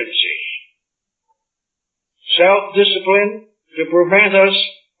emergencies. Self-discipline to prevent us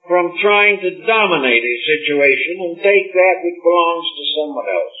from trying to dominate a situation and take that which belongs to someone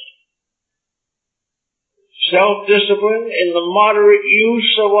else. Self-discipline in the moderate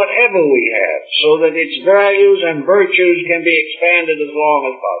use of whatever we have, so that its values and virtues can be expanded as long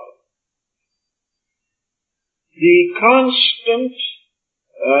as possible. The constant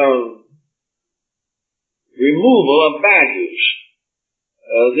removal of values,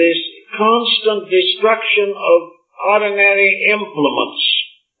 this constant destruction of ordinary implements,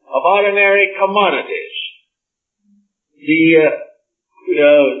 of ordinary commodities, the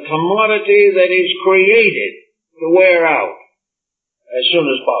commodity that is created to wear out as soon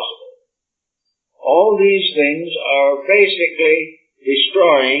as possible. All these things are basically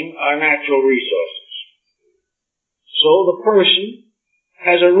destroying our natural resources. So the person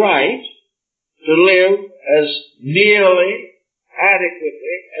has a right to live as nearly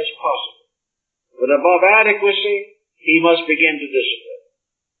adequately as possible. But above adequacy, he must begin to discipline.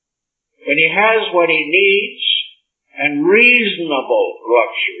 When he has what he needs and reasonable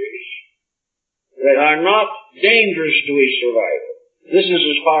luxuries that are not dangerous to his survival, this is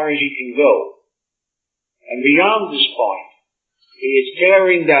as far as he can go. And beyond this point, he is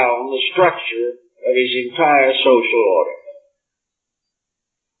tearing down the structure of his entire social order.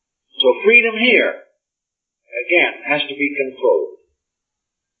 So freedom here, again, has to be controlled.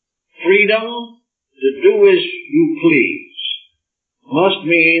 Freedom to do as you please must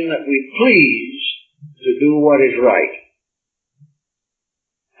mean that we please to do what is right.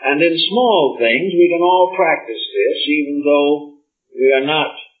 And in small things, we can all practice this, even though we are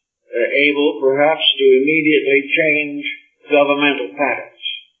not able, perhaps, to immediately change governmental patterns.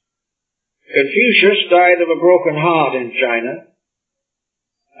 Confucius died of a broken heart in China,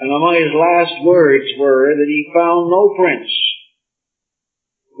 and among his last words were that he found no prince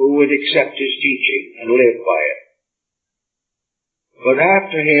who would accept his teaching and live by it. But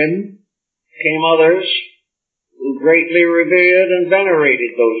after him came others who greatly revered and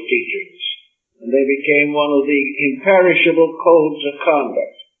venerated those teachings, and they became one of the imperishable codes of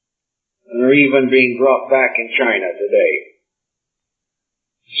conduct, and are even being brought back in China today.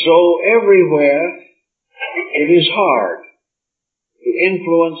 So everywhere it is hard to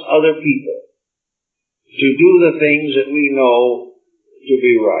influence other people to do the things that we know to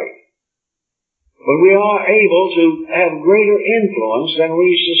be right. But we are able to have greater influence than we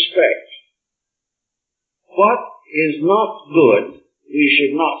suspect. What is not good, we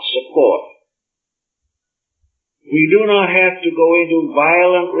should not support. We do not have to go into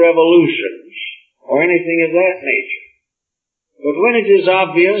violent revolutions or anything of that nature. But when it is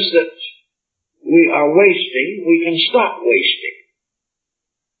obvious that we are wasting, we can stop wasting.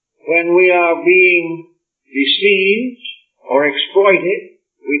 When we are being deceived or exploited,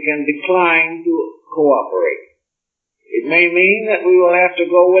 we can decline to cooperate. It may mean that we will have to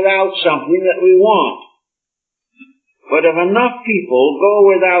go without something that we want. But if enough people go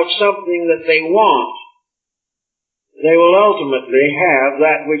without something that they want, they will ultimately have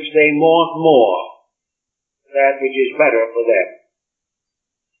that which they want more, that which is better for them.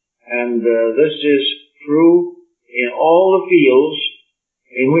 And this is true in all the fields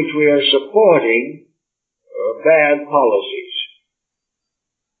in which we are supporting bad policies.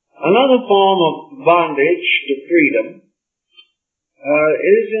 Another form of bondage to freedom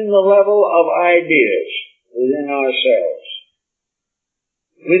is in the level of ideas within ourselves.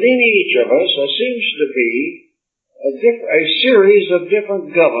 Within each of us there seems to be a series of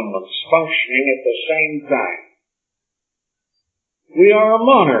different governments functioning at the same time. We are a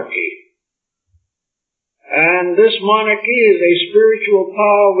monarchy, and this monarchy is a spiritual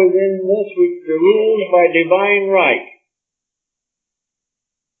power within us which rules by divine right.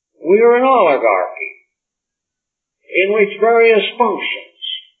 We are an oligarchy in which various functions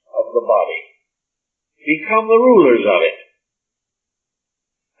of the body become the rulers of it.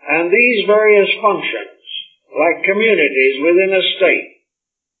 And these various functions, like communities within a state,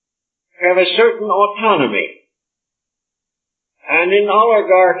 have a certain autonomy. And in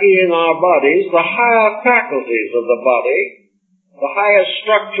oligarchy in our bodies, the higher faculties of the body, the higher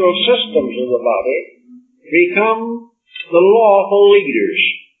structural systems of the body, become the lawful leaders,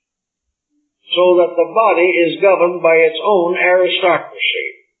 so that the body is governed by its own aristocracy,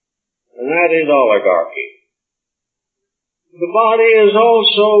 and that is oligarchy. The body is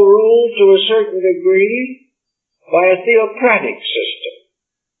also ruled to a certain degree by a theocratic system.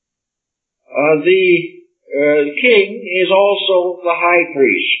 The king is also the high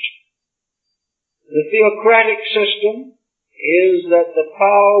priest. The theocratic system is that the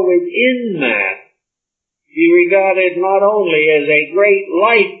power within man be regarded not only as a great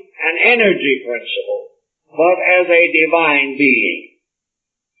life and energy principle, but as a divine being.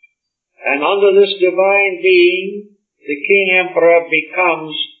 And under this divine being, the king emperor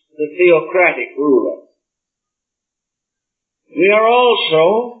becomes the theocratic ruler. We are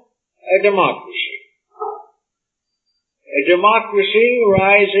also a democracy. A democracy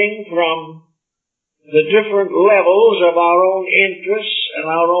rising from the different levels of our own interests and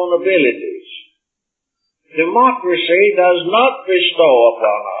our own abilities. Democracy does not bestow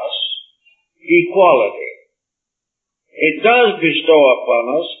upon us equality. It does bestow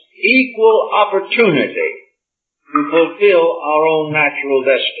upon us equal opportunity to fulfill our own natural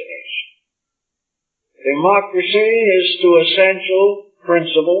destinies. Democracy is to essential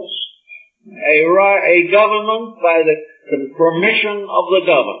principles a government by the permission of the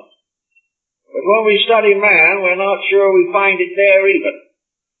governed. But when we study man, we're not sure we find it there even.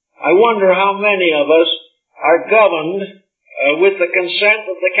 I wonder how many of us are governed with the consent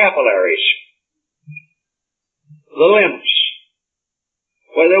of the capillaries, the limbs,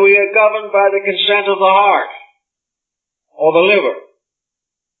 whether we are governed by the consent of the heart or the liver.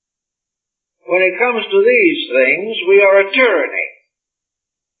 When it comes to these things, we are a tyranny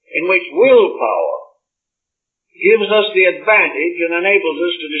in which willpower gives us the advantage and enables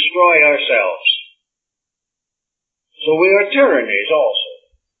us to destroy ourselves. So we are tyrannies also.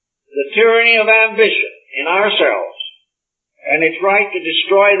 The tyranny of ambition in ourselves. And it's right to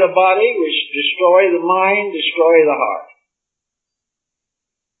destroy the body, destroy the mind, destroy the heart.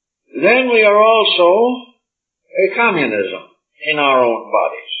 Then we are also a communism in our own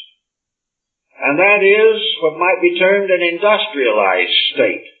bodies. And that is what might be termed an industrialized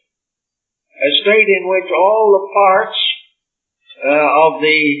state. A state in which all the parts of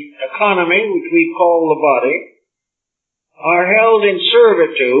the economy, which we call the body, are held in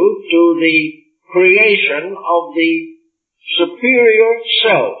servitude to the creation of the superior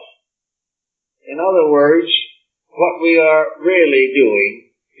self. In other words, what we are really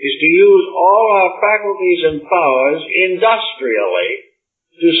doing is to use all our faculties and powers industrially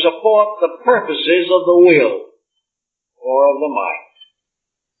to support the purposes of the will or of the mind.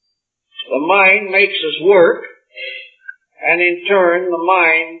 The mind makes us work, and in turn the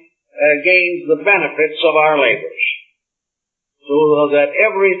mind gains the benefits of our labors. So that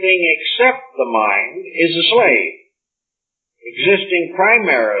everything except the mind is a slave, existing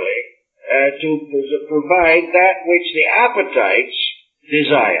primarily to provide that which the appetites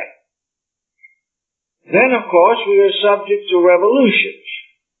desire. Then, of course, we are subject to revolutions.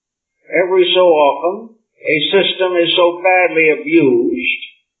 Every so often, a system is so badly abused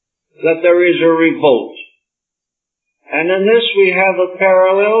that there is a revolt. And in this we have a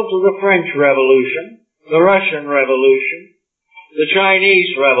parallel to the French Revolution, the Russian Revolution, the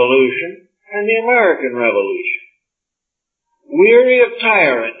Chinese Revolution, and the American Revolution. Weary of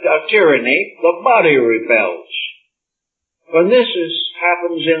tyranny, the body rebels. When this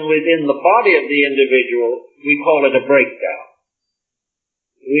happens within the body of the individual, we call it a breakdown.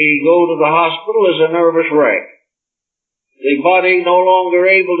 We go to the hospital as a nervous wreck. The body no longer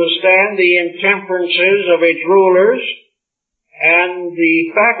able to stand the intemperances of its rulers, and the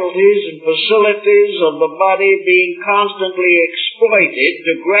faculties and facilities of the body being constantly exploited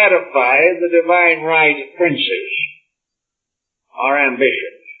to gratify the divine right of princes, our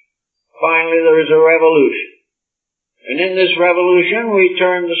ambitions. Finally, there is a revolution. And in this revolution, we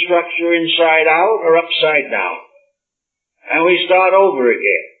turn the structure inside out or upside down. And we start over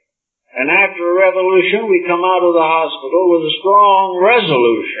again. And after a revolution, we come out of the hospital with a strong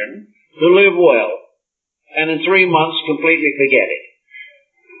resolution to live well. And in 3 months, completely forget it.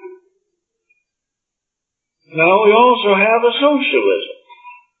 Now, we also have a socialism.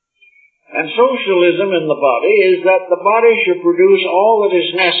 And socialism in the body is that the body should produce all that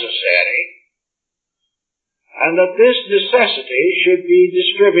is necessary, and that this necessity should be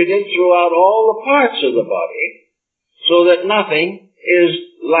distributed throughout all the parts of the body, so that nothing is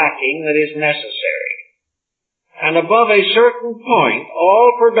lacking that is necessary. And above a certain point,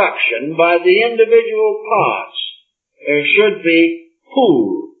 all production by the individual parts should be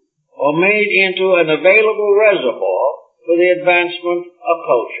pooled or made into an available reservoir for the advancement of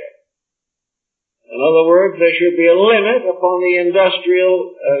culture. In other words, there should be a limit upon the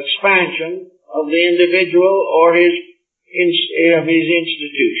industrial expansion of the individual or his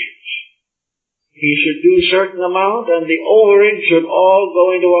institutions. He should do a certain amount, and the overage should all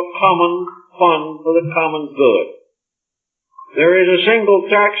go into a common fund for the common good. There is a single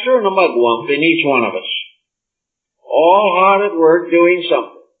taxer and a mugwump in each one of us, all hard at work doing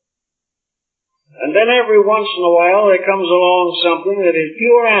something. And then every once in a while there comes along something that is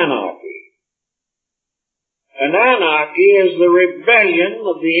pure anarchy. And anarchy is the rebellion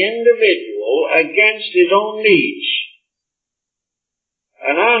of the individual against his own needs.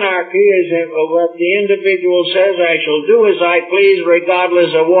 And anarchy is what the individual says, I shall do as I please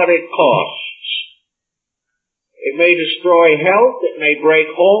regardless of what it costs. It may destroy health, it may break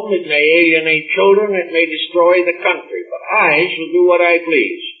home, it may alienate children, it may destroy the country, but I shall do what I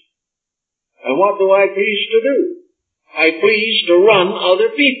please. And what do I please to do? I please to run other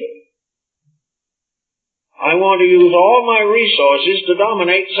people. I want to use all my resources to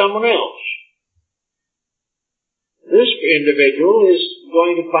dominate someone else. This individual is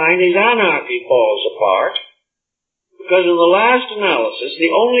going to find his anarchy falls apart, because in the last analysis, the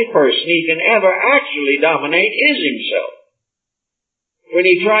only person he can ever actually dominate is himself. When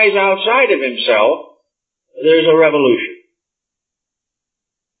he tries outside of himself, there's a revolution.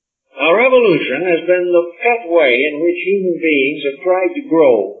 Now, revolution has been the pet way in which human beings have tried to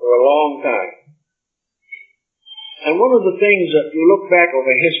grow for a long time. And one of the things that you look back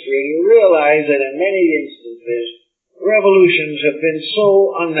over history and you realize that in many instances, revolutions have been so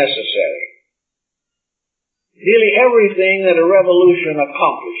unnecessary. Nearly everything that a revolution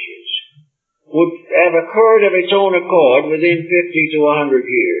accomplishes would have occurred of its own accord within 50 to 100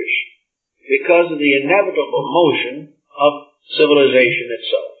 years because of the inevitable motion of civilization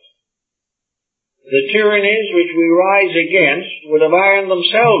itself. The tyrannies which we rise against would have ironed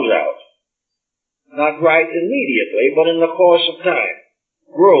themselves out. Not right immediately, but in the course of time.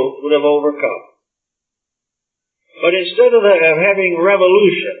 Growth would have overcome. But instead of having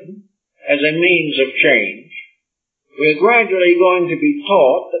revolution as a means of change, we're gradually going to be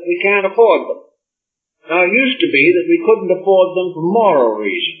taught that we can't afford them. Now, it used to be that we couldn't afford them for moral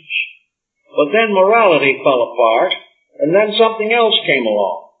reasons. But then morality fell apart, and then something else came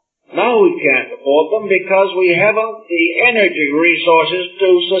along. Now we can't afford them because we haven't the energy resources to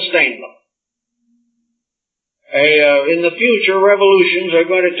sustain them. In the future, revolutions are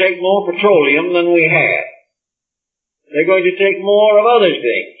going to take more petroleum than we have. They're going to take more of other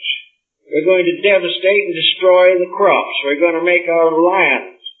things. We're going to devastate and destroy the crops. We're going to make our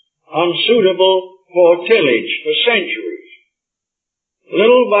lands unsuitable for tillage for centuries.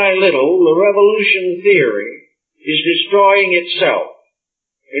 Little by little, the revolution theory is destroying itself.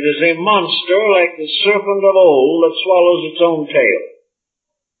 It is a monster like the serpent of old that swallows its own tail.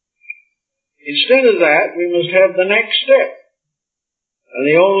 Instead of that, we must have the next step. And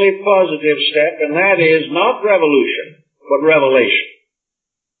the only positive step, and that is not revolution, but revelation.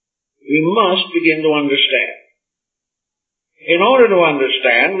 We must begin to understand. In order to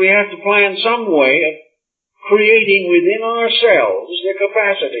understand, we have to plan some way of creating within ourselves the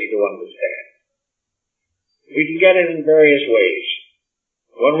capacity to understand. We can get it in various ways.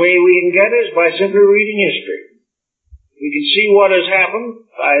 One way we can get it is by simply reading history. We can see what has happened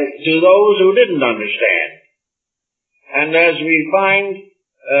to those who didn't understand. And as we find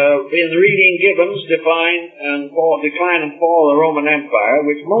in reading Gibbon's Decline and Fall of the Roman Empire,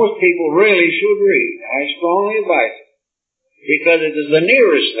 which most people really should read, I strongly advise it, because it is the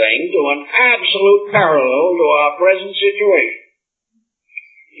nearest thing to an absolute parallel to our present situation.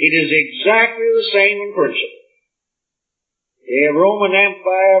 It is exactly the same in principle. The Roman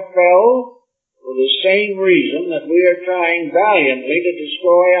Empire fell for the same reason that we are trying valiantly to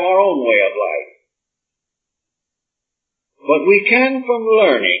destroy our own way of life. But we can, from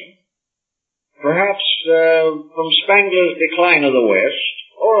learning, perhaps from Spangler's Decline of the West,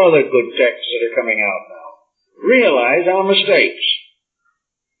 or other good texts that are coming out now, realize our mistakes.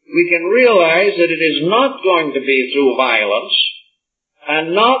 We can realize that it is not going to be through violence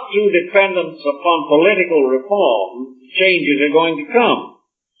and not through dependence upon political reform changes are going to come.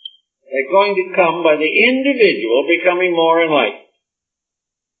 They're going to come by the individual becoming more enlightened.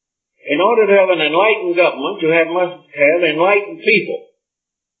 In order to have an enlightened government, you must have enlightened people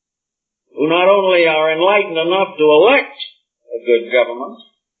who not only are enlightened enough to elect a good government,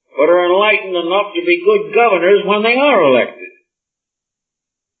 but are enlightened enough to be good governors when they are elected.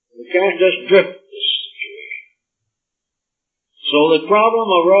 You can't just drift this situation. So the problem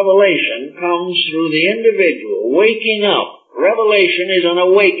of revelation comes through the individual waking up. Revelation is an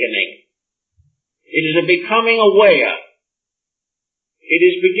awakening. It is a becoming aware. It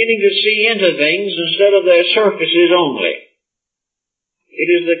is beginning to see into things instead of their surfaces only. It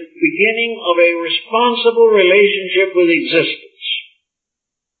is the beginning of a responsible relationship with existence.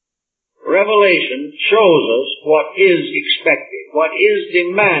 Revelation shows us what is expected, what is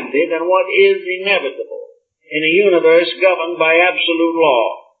demanded, and what is inevitable in a universe governed by absolute law.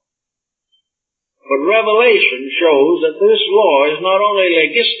 But Revelation shows that this law is not only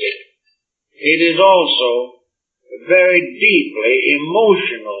legistic, it is also very deeply,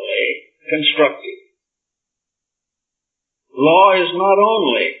 emotionally constructive. Law is not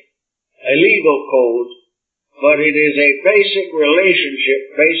only a legal code, but it is a basic relationship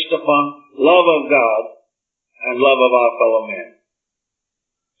based upon love of God and love of our fellow men.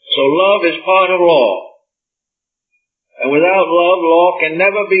 So love is part of law. And without love, law can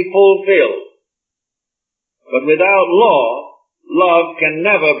never be fulfilled. But without law, love can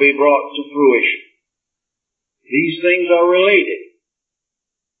never be brought to fruition. These things are related.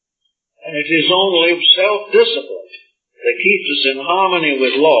 And it is only self-discipline that keeps us in harmony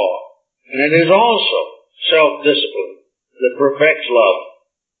with law. And it is also self-discipline that perfects love.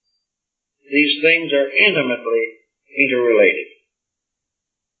 These things are intimately interrelated.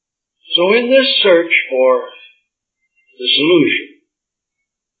 So in this search for the solution,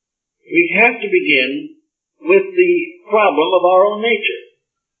 we have to begin with the problem of our own nature.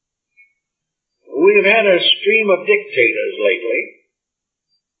 We have had a stream of dictators lately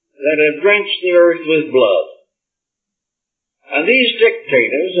that have drenched the earth with blood. And these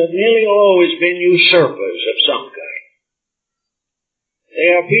dictators have nearly always been usurpers of some kind. They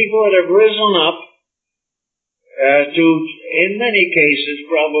are people that have risen up to, in many cases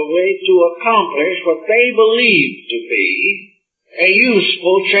probably, to accomplish what they believe to be a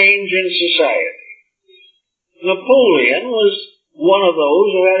useful change in society. Napoleon was one of those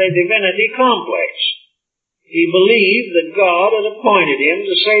who had a divinity complex. He believed that God had appointed him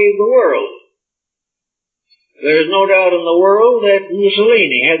to save the world. There is no doubt in the world that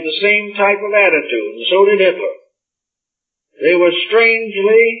Mussolini had the same type of attitude, and so did Hitler. They were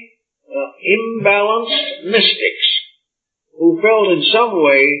strangely imbalanced mystics who felt in some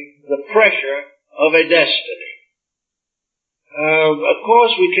way the pressure of a destiny. Of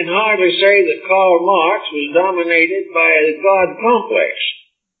course, we can hardly say that Karl Marx was dominated by the God complex,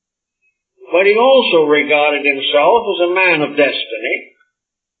 but he also regarded himself as a man of destiny,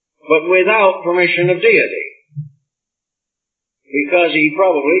 but without permission of deity, because he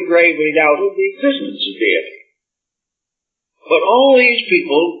probably gravely doubted the existence of deity. But all these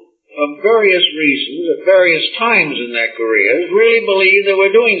people, of various reasons, at various times in their careers, really believed they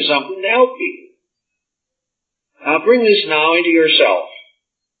were doing something to help people. Now bring this now into yourself.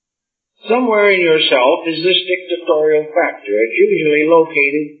 somewhere in yourself is this dictatorial factor. It's usually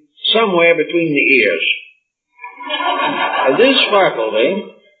located somewhere between the ears. This faculty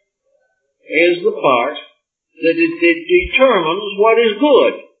is the part that determines what is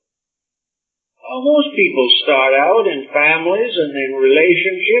good. Most people start out in families and in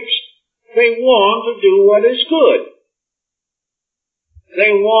relationships. They want to do what is good.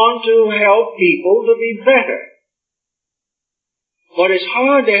 They want to help people to be better. But it's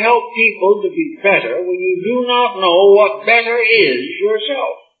hard to help people to be better when you do not know what better is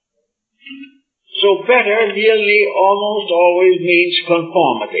yourself. So better really almost always means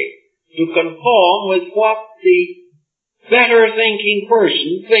conformity. To conform with what the better thinking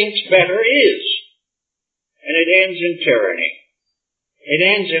person thinks better is. And it ends in tyranny. It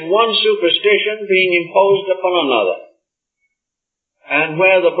ends in one superstition being imposed upon another. And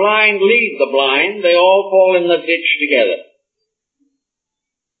where the blind lead the blind, they all fall in the ditch together.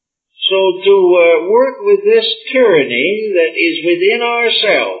 So to work with this tyranny that is within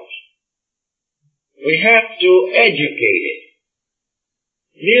ourselves, we have to educate it.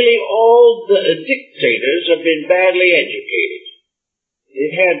 Nearly all the dictators have been badly educated.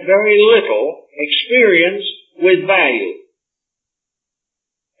 They've had very little experience with value.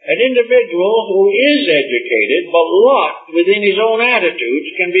 An individual who is educated but locked within his own attitudes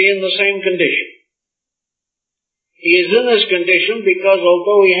can be in the same condition. He is in this condition because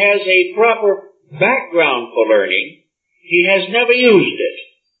although he has a proper background for learning, he has never used it.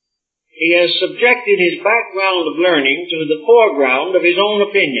 He has subjected his background of learning to the foreground of his own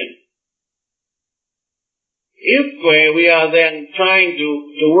opinion. If we are then trying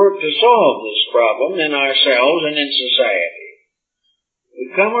to work to solve this problem in ourselves and in society,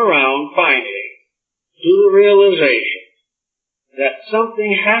 we come around finally to the realization that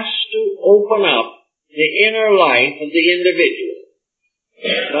something has to open up the inner life of the individual.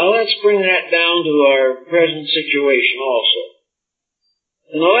 Now let's bring that down to our present situation also.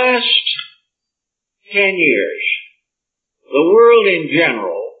 In the last 10 years, the world in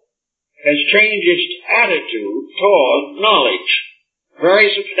general has changed its attitude toward knowledge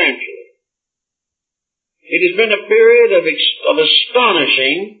very substantially. It has been a period of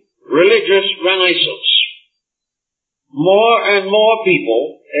astonishing religious renaissance. More and more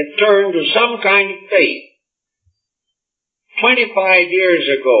people have turned to some kind of faith. 25 years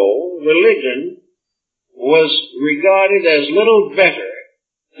ago, religion was regarded as little better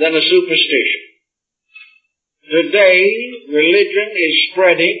than a superstition. Today, religion is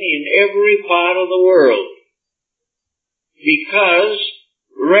spreading in every part of the world because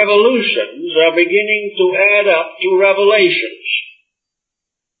revolutions are beginning to add up to revelations.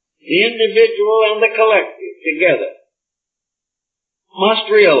 The individual and the collective together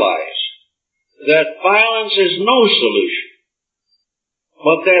must realize that violence is no solution,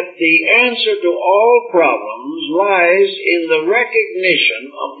 but that the answer to all problems lies in the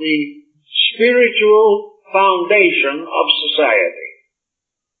recognition of the spiritual foundation of society.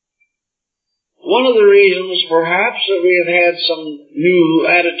 One of the reasons, perhaps, that we have had some new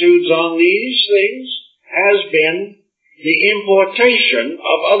attitudes on these things has been the importation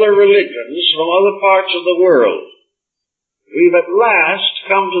of other religions from other parts of the world. We've at last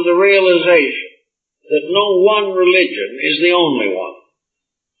come to the realization that no one religion is the only one,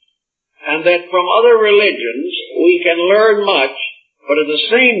 and that from other religions we can learn much, but at the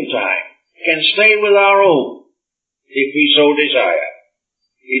same time can stay with our own, if we so desire.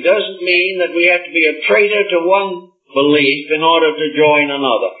 It doesn't mean that we have to be a traitor to one belief in order to join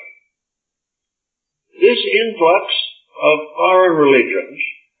another. This influx of foreign religions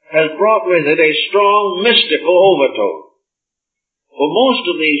has brought with it a strong mystical overtone. For most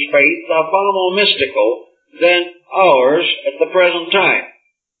of these faiths are far more mystical than ours at the present time.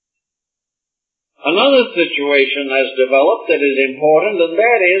 Another situation has developed that is important, and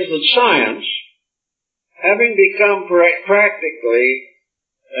that is that science, having become practically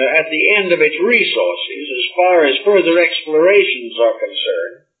at the end of its resources as far as further explorations are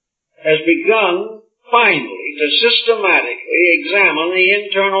concerned, has begun finally to systematically examine the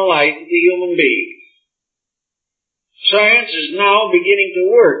internal life of the human being. Science is now beginning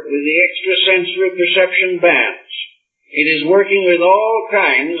to work with the extrasensory perception bands. It is working with all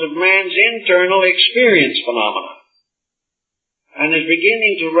kinds of man's internal experience phenomena, and is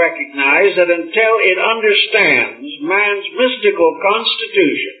beginning to recognize that until it understands man's mystical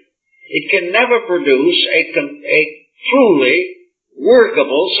constitution, it can never produce a truly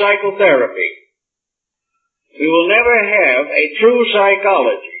workable psychotherapy. We will never have a true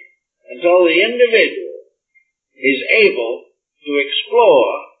psychology until the individual is able to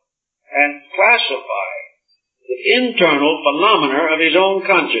explore and classify the internal phenomena of his own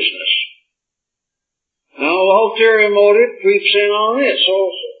consciousness. Now, ulterior motive creeps in on this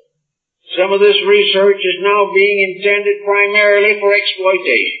also. Some of this research is now being intended primarily for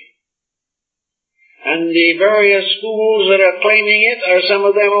exploitation. And the various schools that are claiming it are some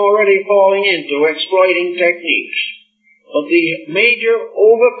of them already falling into exploiting techniques. But the major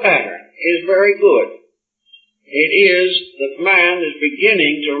over-pattern is very good. It is that man is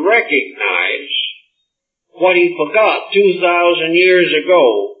beginning to recognize what he forgot 2,000 years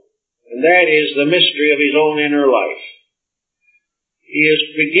ago, and that is the mystery of his own inner life. He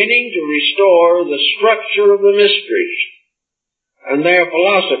is beginning to restore the structure of the mysteries and their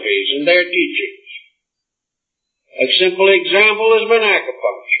philosophies and their teachings. A simple example is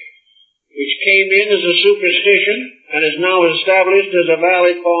acupuncture, which came in as a superstition and is now established as a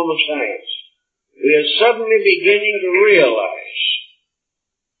valid form of science. We are suddenly beginning to realize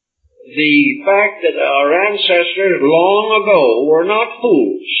the fact that our ancestors long ago were not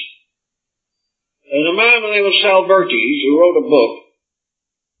fools. There's a man by the name of Salbertes who wrote a book,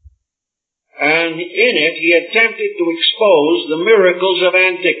 and in it he attempted to expose the miracles of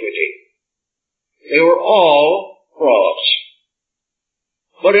antiquity. They were all frauds.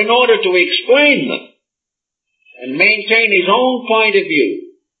 But in order to explain them and maintain his own point of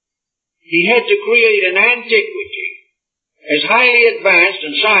view, he had to create an antiquity as highly advanced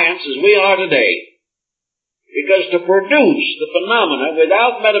in science as we are today, because to produce the phenomena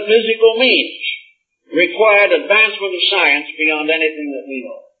without metaphysical means required advancement of science beyond anything that we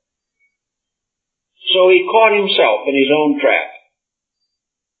know. So he caught himself in his own trap.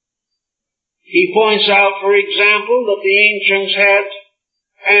 He points out, for example, that the ancients had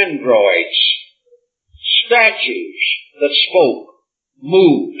androids, statues that spoke,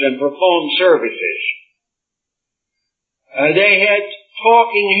 moved, and performed services. They had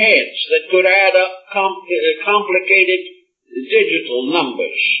talking heads that could add up complicated digital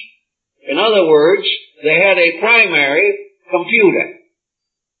numbers. In other words, they had a primary computer.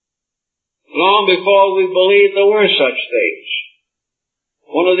 Long before we believed there were such things.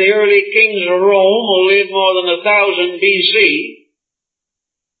 One of the early kings of Rome, who lived more than 1000 BC,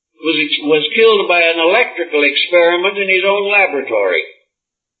 was killed by an electrical experiment in his own laboratory.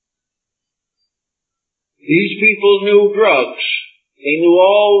 These people knew drugs. They knew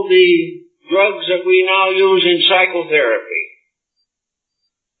all the drugs that we now use in psychotherapy.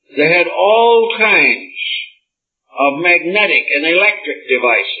 They had all kinds of magnetic and electric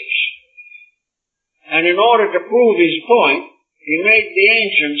devices. And in order to prove his point, he made the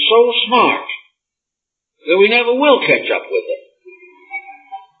ancients so smart that we never will catch up with them.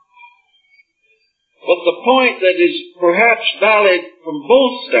 But the point that is perhaps valid from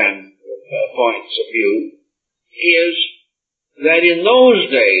both points of view is that in those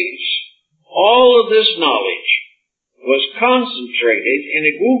days, all of this knowledge was concentrated in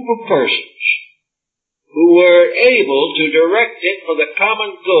a group of persons who were able to direct it for the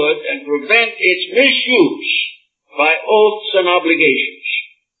common good and prevent its misuse by oaths and obligations.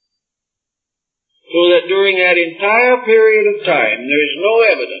 So that during that entire period of time, there is no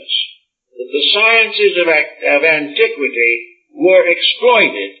evidence that the sciences of antiquity were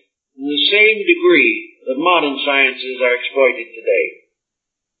exploited in the same degree that modern sciences are exploited today.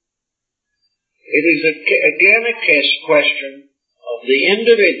 It is again a question of the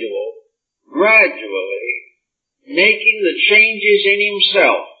individual gradually making the changes in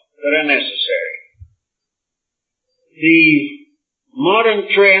himself that are necessary. The modern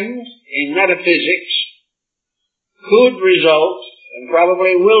trend in metaphysics could result, and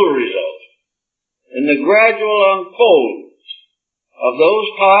probably will result, in the gradual unfoldment of those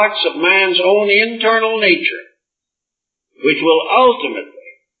parts of man's own internal nature which will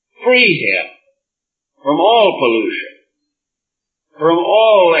ultimately free him from all pollution, from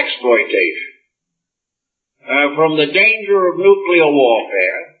all exploitation, from the danger of nuclear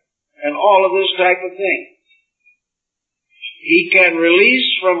warfare, and all of this type of thing. He can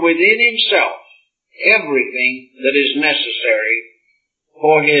release from within himself everything that is necessary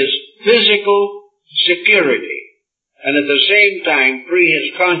for his physical security, and at the same time free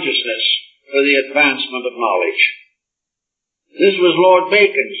his consciousness for the advancement of knowledge. This was Lord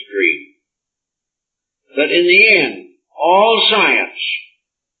Bacon's dream, that in the end, all science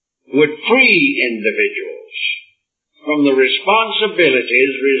would free individuals from the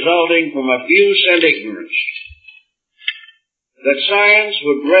responsibilities resulting from abuse and ignorance. That science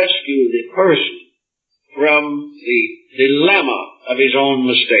would rescue the person from the dilemma of his own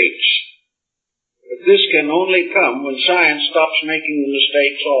mistakes. But this can only come when science stops making the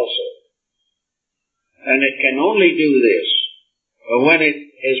mistakes also. And it can only do this when it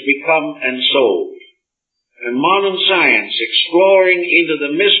has become ensouled and modern science exploring into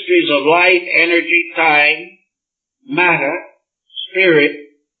the mysteries of light, energy, time, matter, spirit,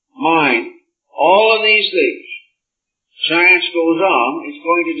 mind, all of these things, science goes on, it's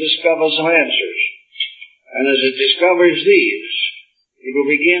going to discover some answers. And as it discovers these, it will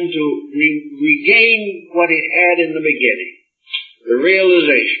begin to regain what it had in the beginning, the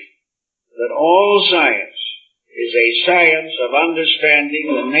realization that all science is a science of understanding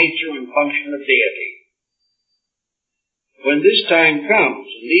the nature and function of deity. When this time comes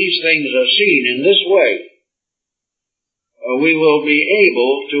and these things are seen in this way, we will be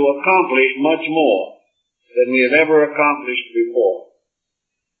able to accomplish much more than we have ever accomplished before.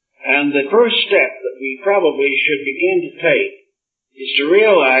 And the first step that we probably should begin to take is to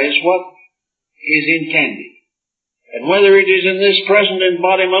realize what is intended, and whether it is in this present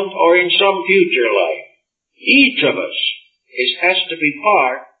embodiment or in some future life. Each of us has to be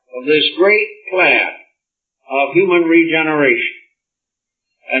part of this great plan of human regeneration.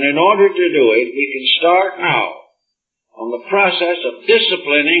 And in order to do it, we can start now on the process of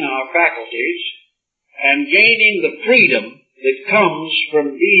disciplining our faculties and gaining the freedom that comes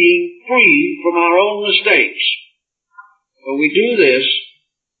from being free from our own mistakes. When we do this,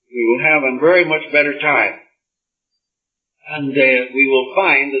 we will have a very much better time. And we will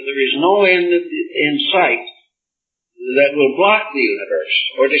find that there is no end in sight that will block the universe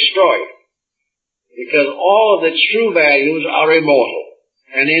or destroy it, because all of its true values are immortal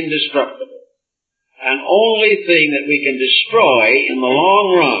and indestructible. And only thing that we can destroy in the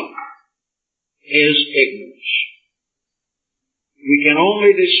long run is ignorance. We can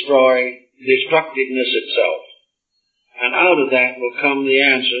only destroy destructiveness itself. And out of that will come the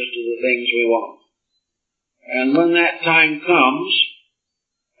answers to the things we want. And when that time comes,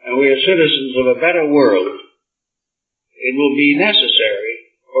 and we are citizens of a better world, it will be necessary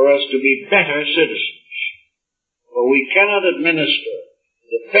for us to be better citizens. For we cannot administer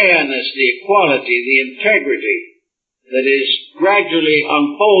the fairness, the equality, the integrity that is gradually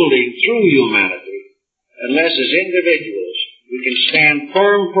unfolding through humanity unless as individuals we can stand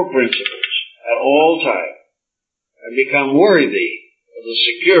firm for principles at all times and become worthy of the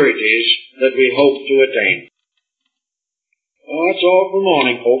securities that we hope to attain. Well, that's all for the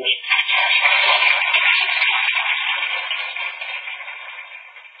morning, folks.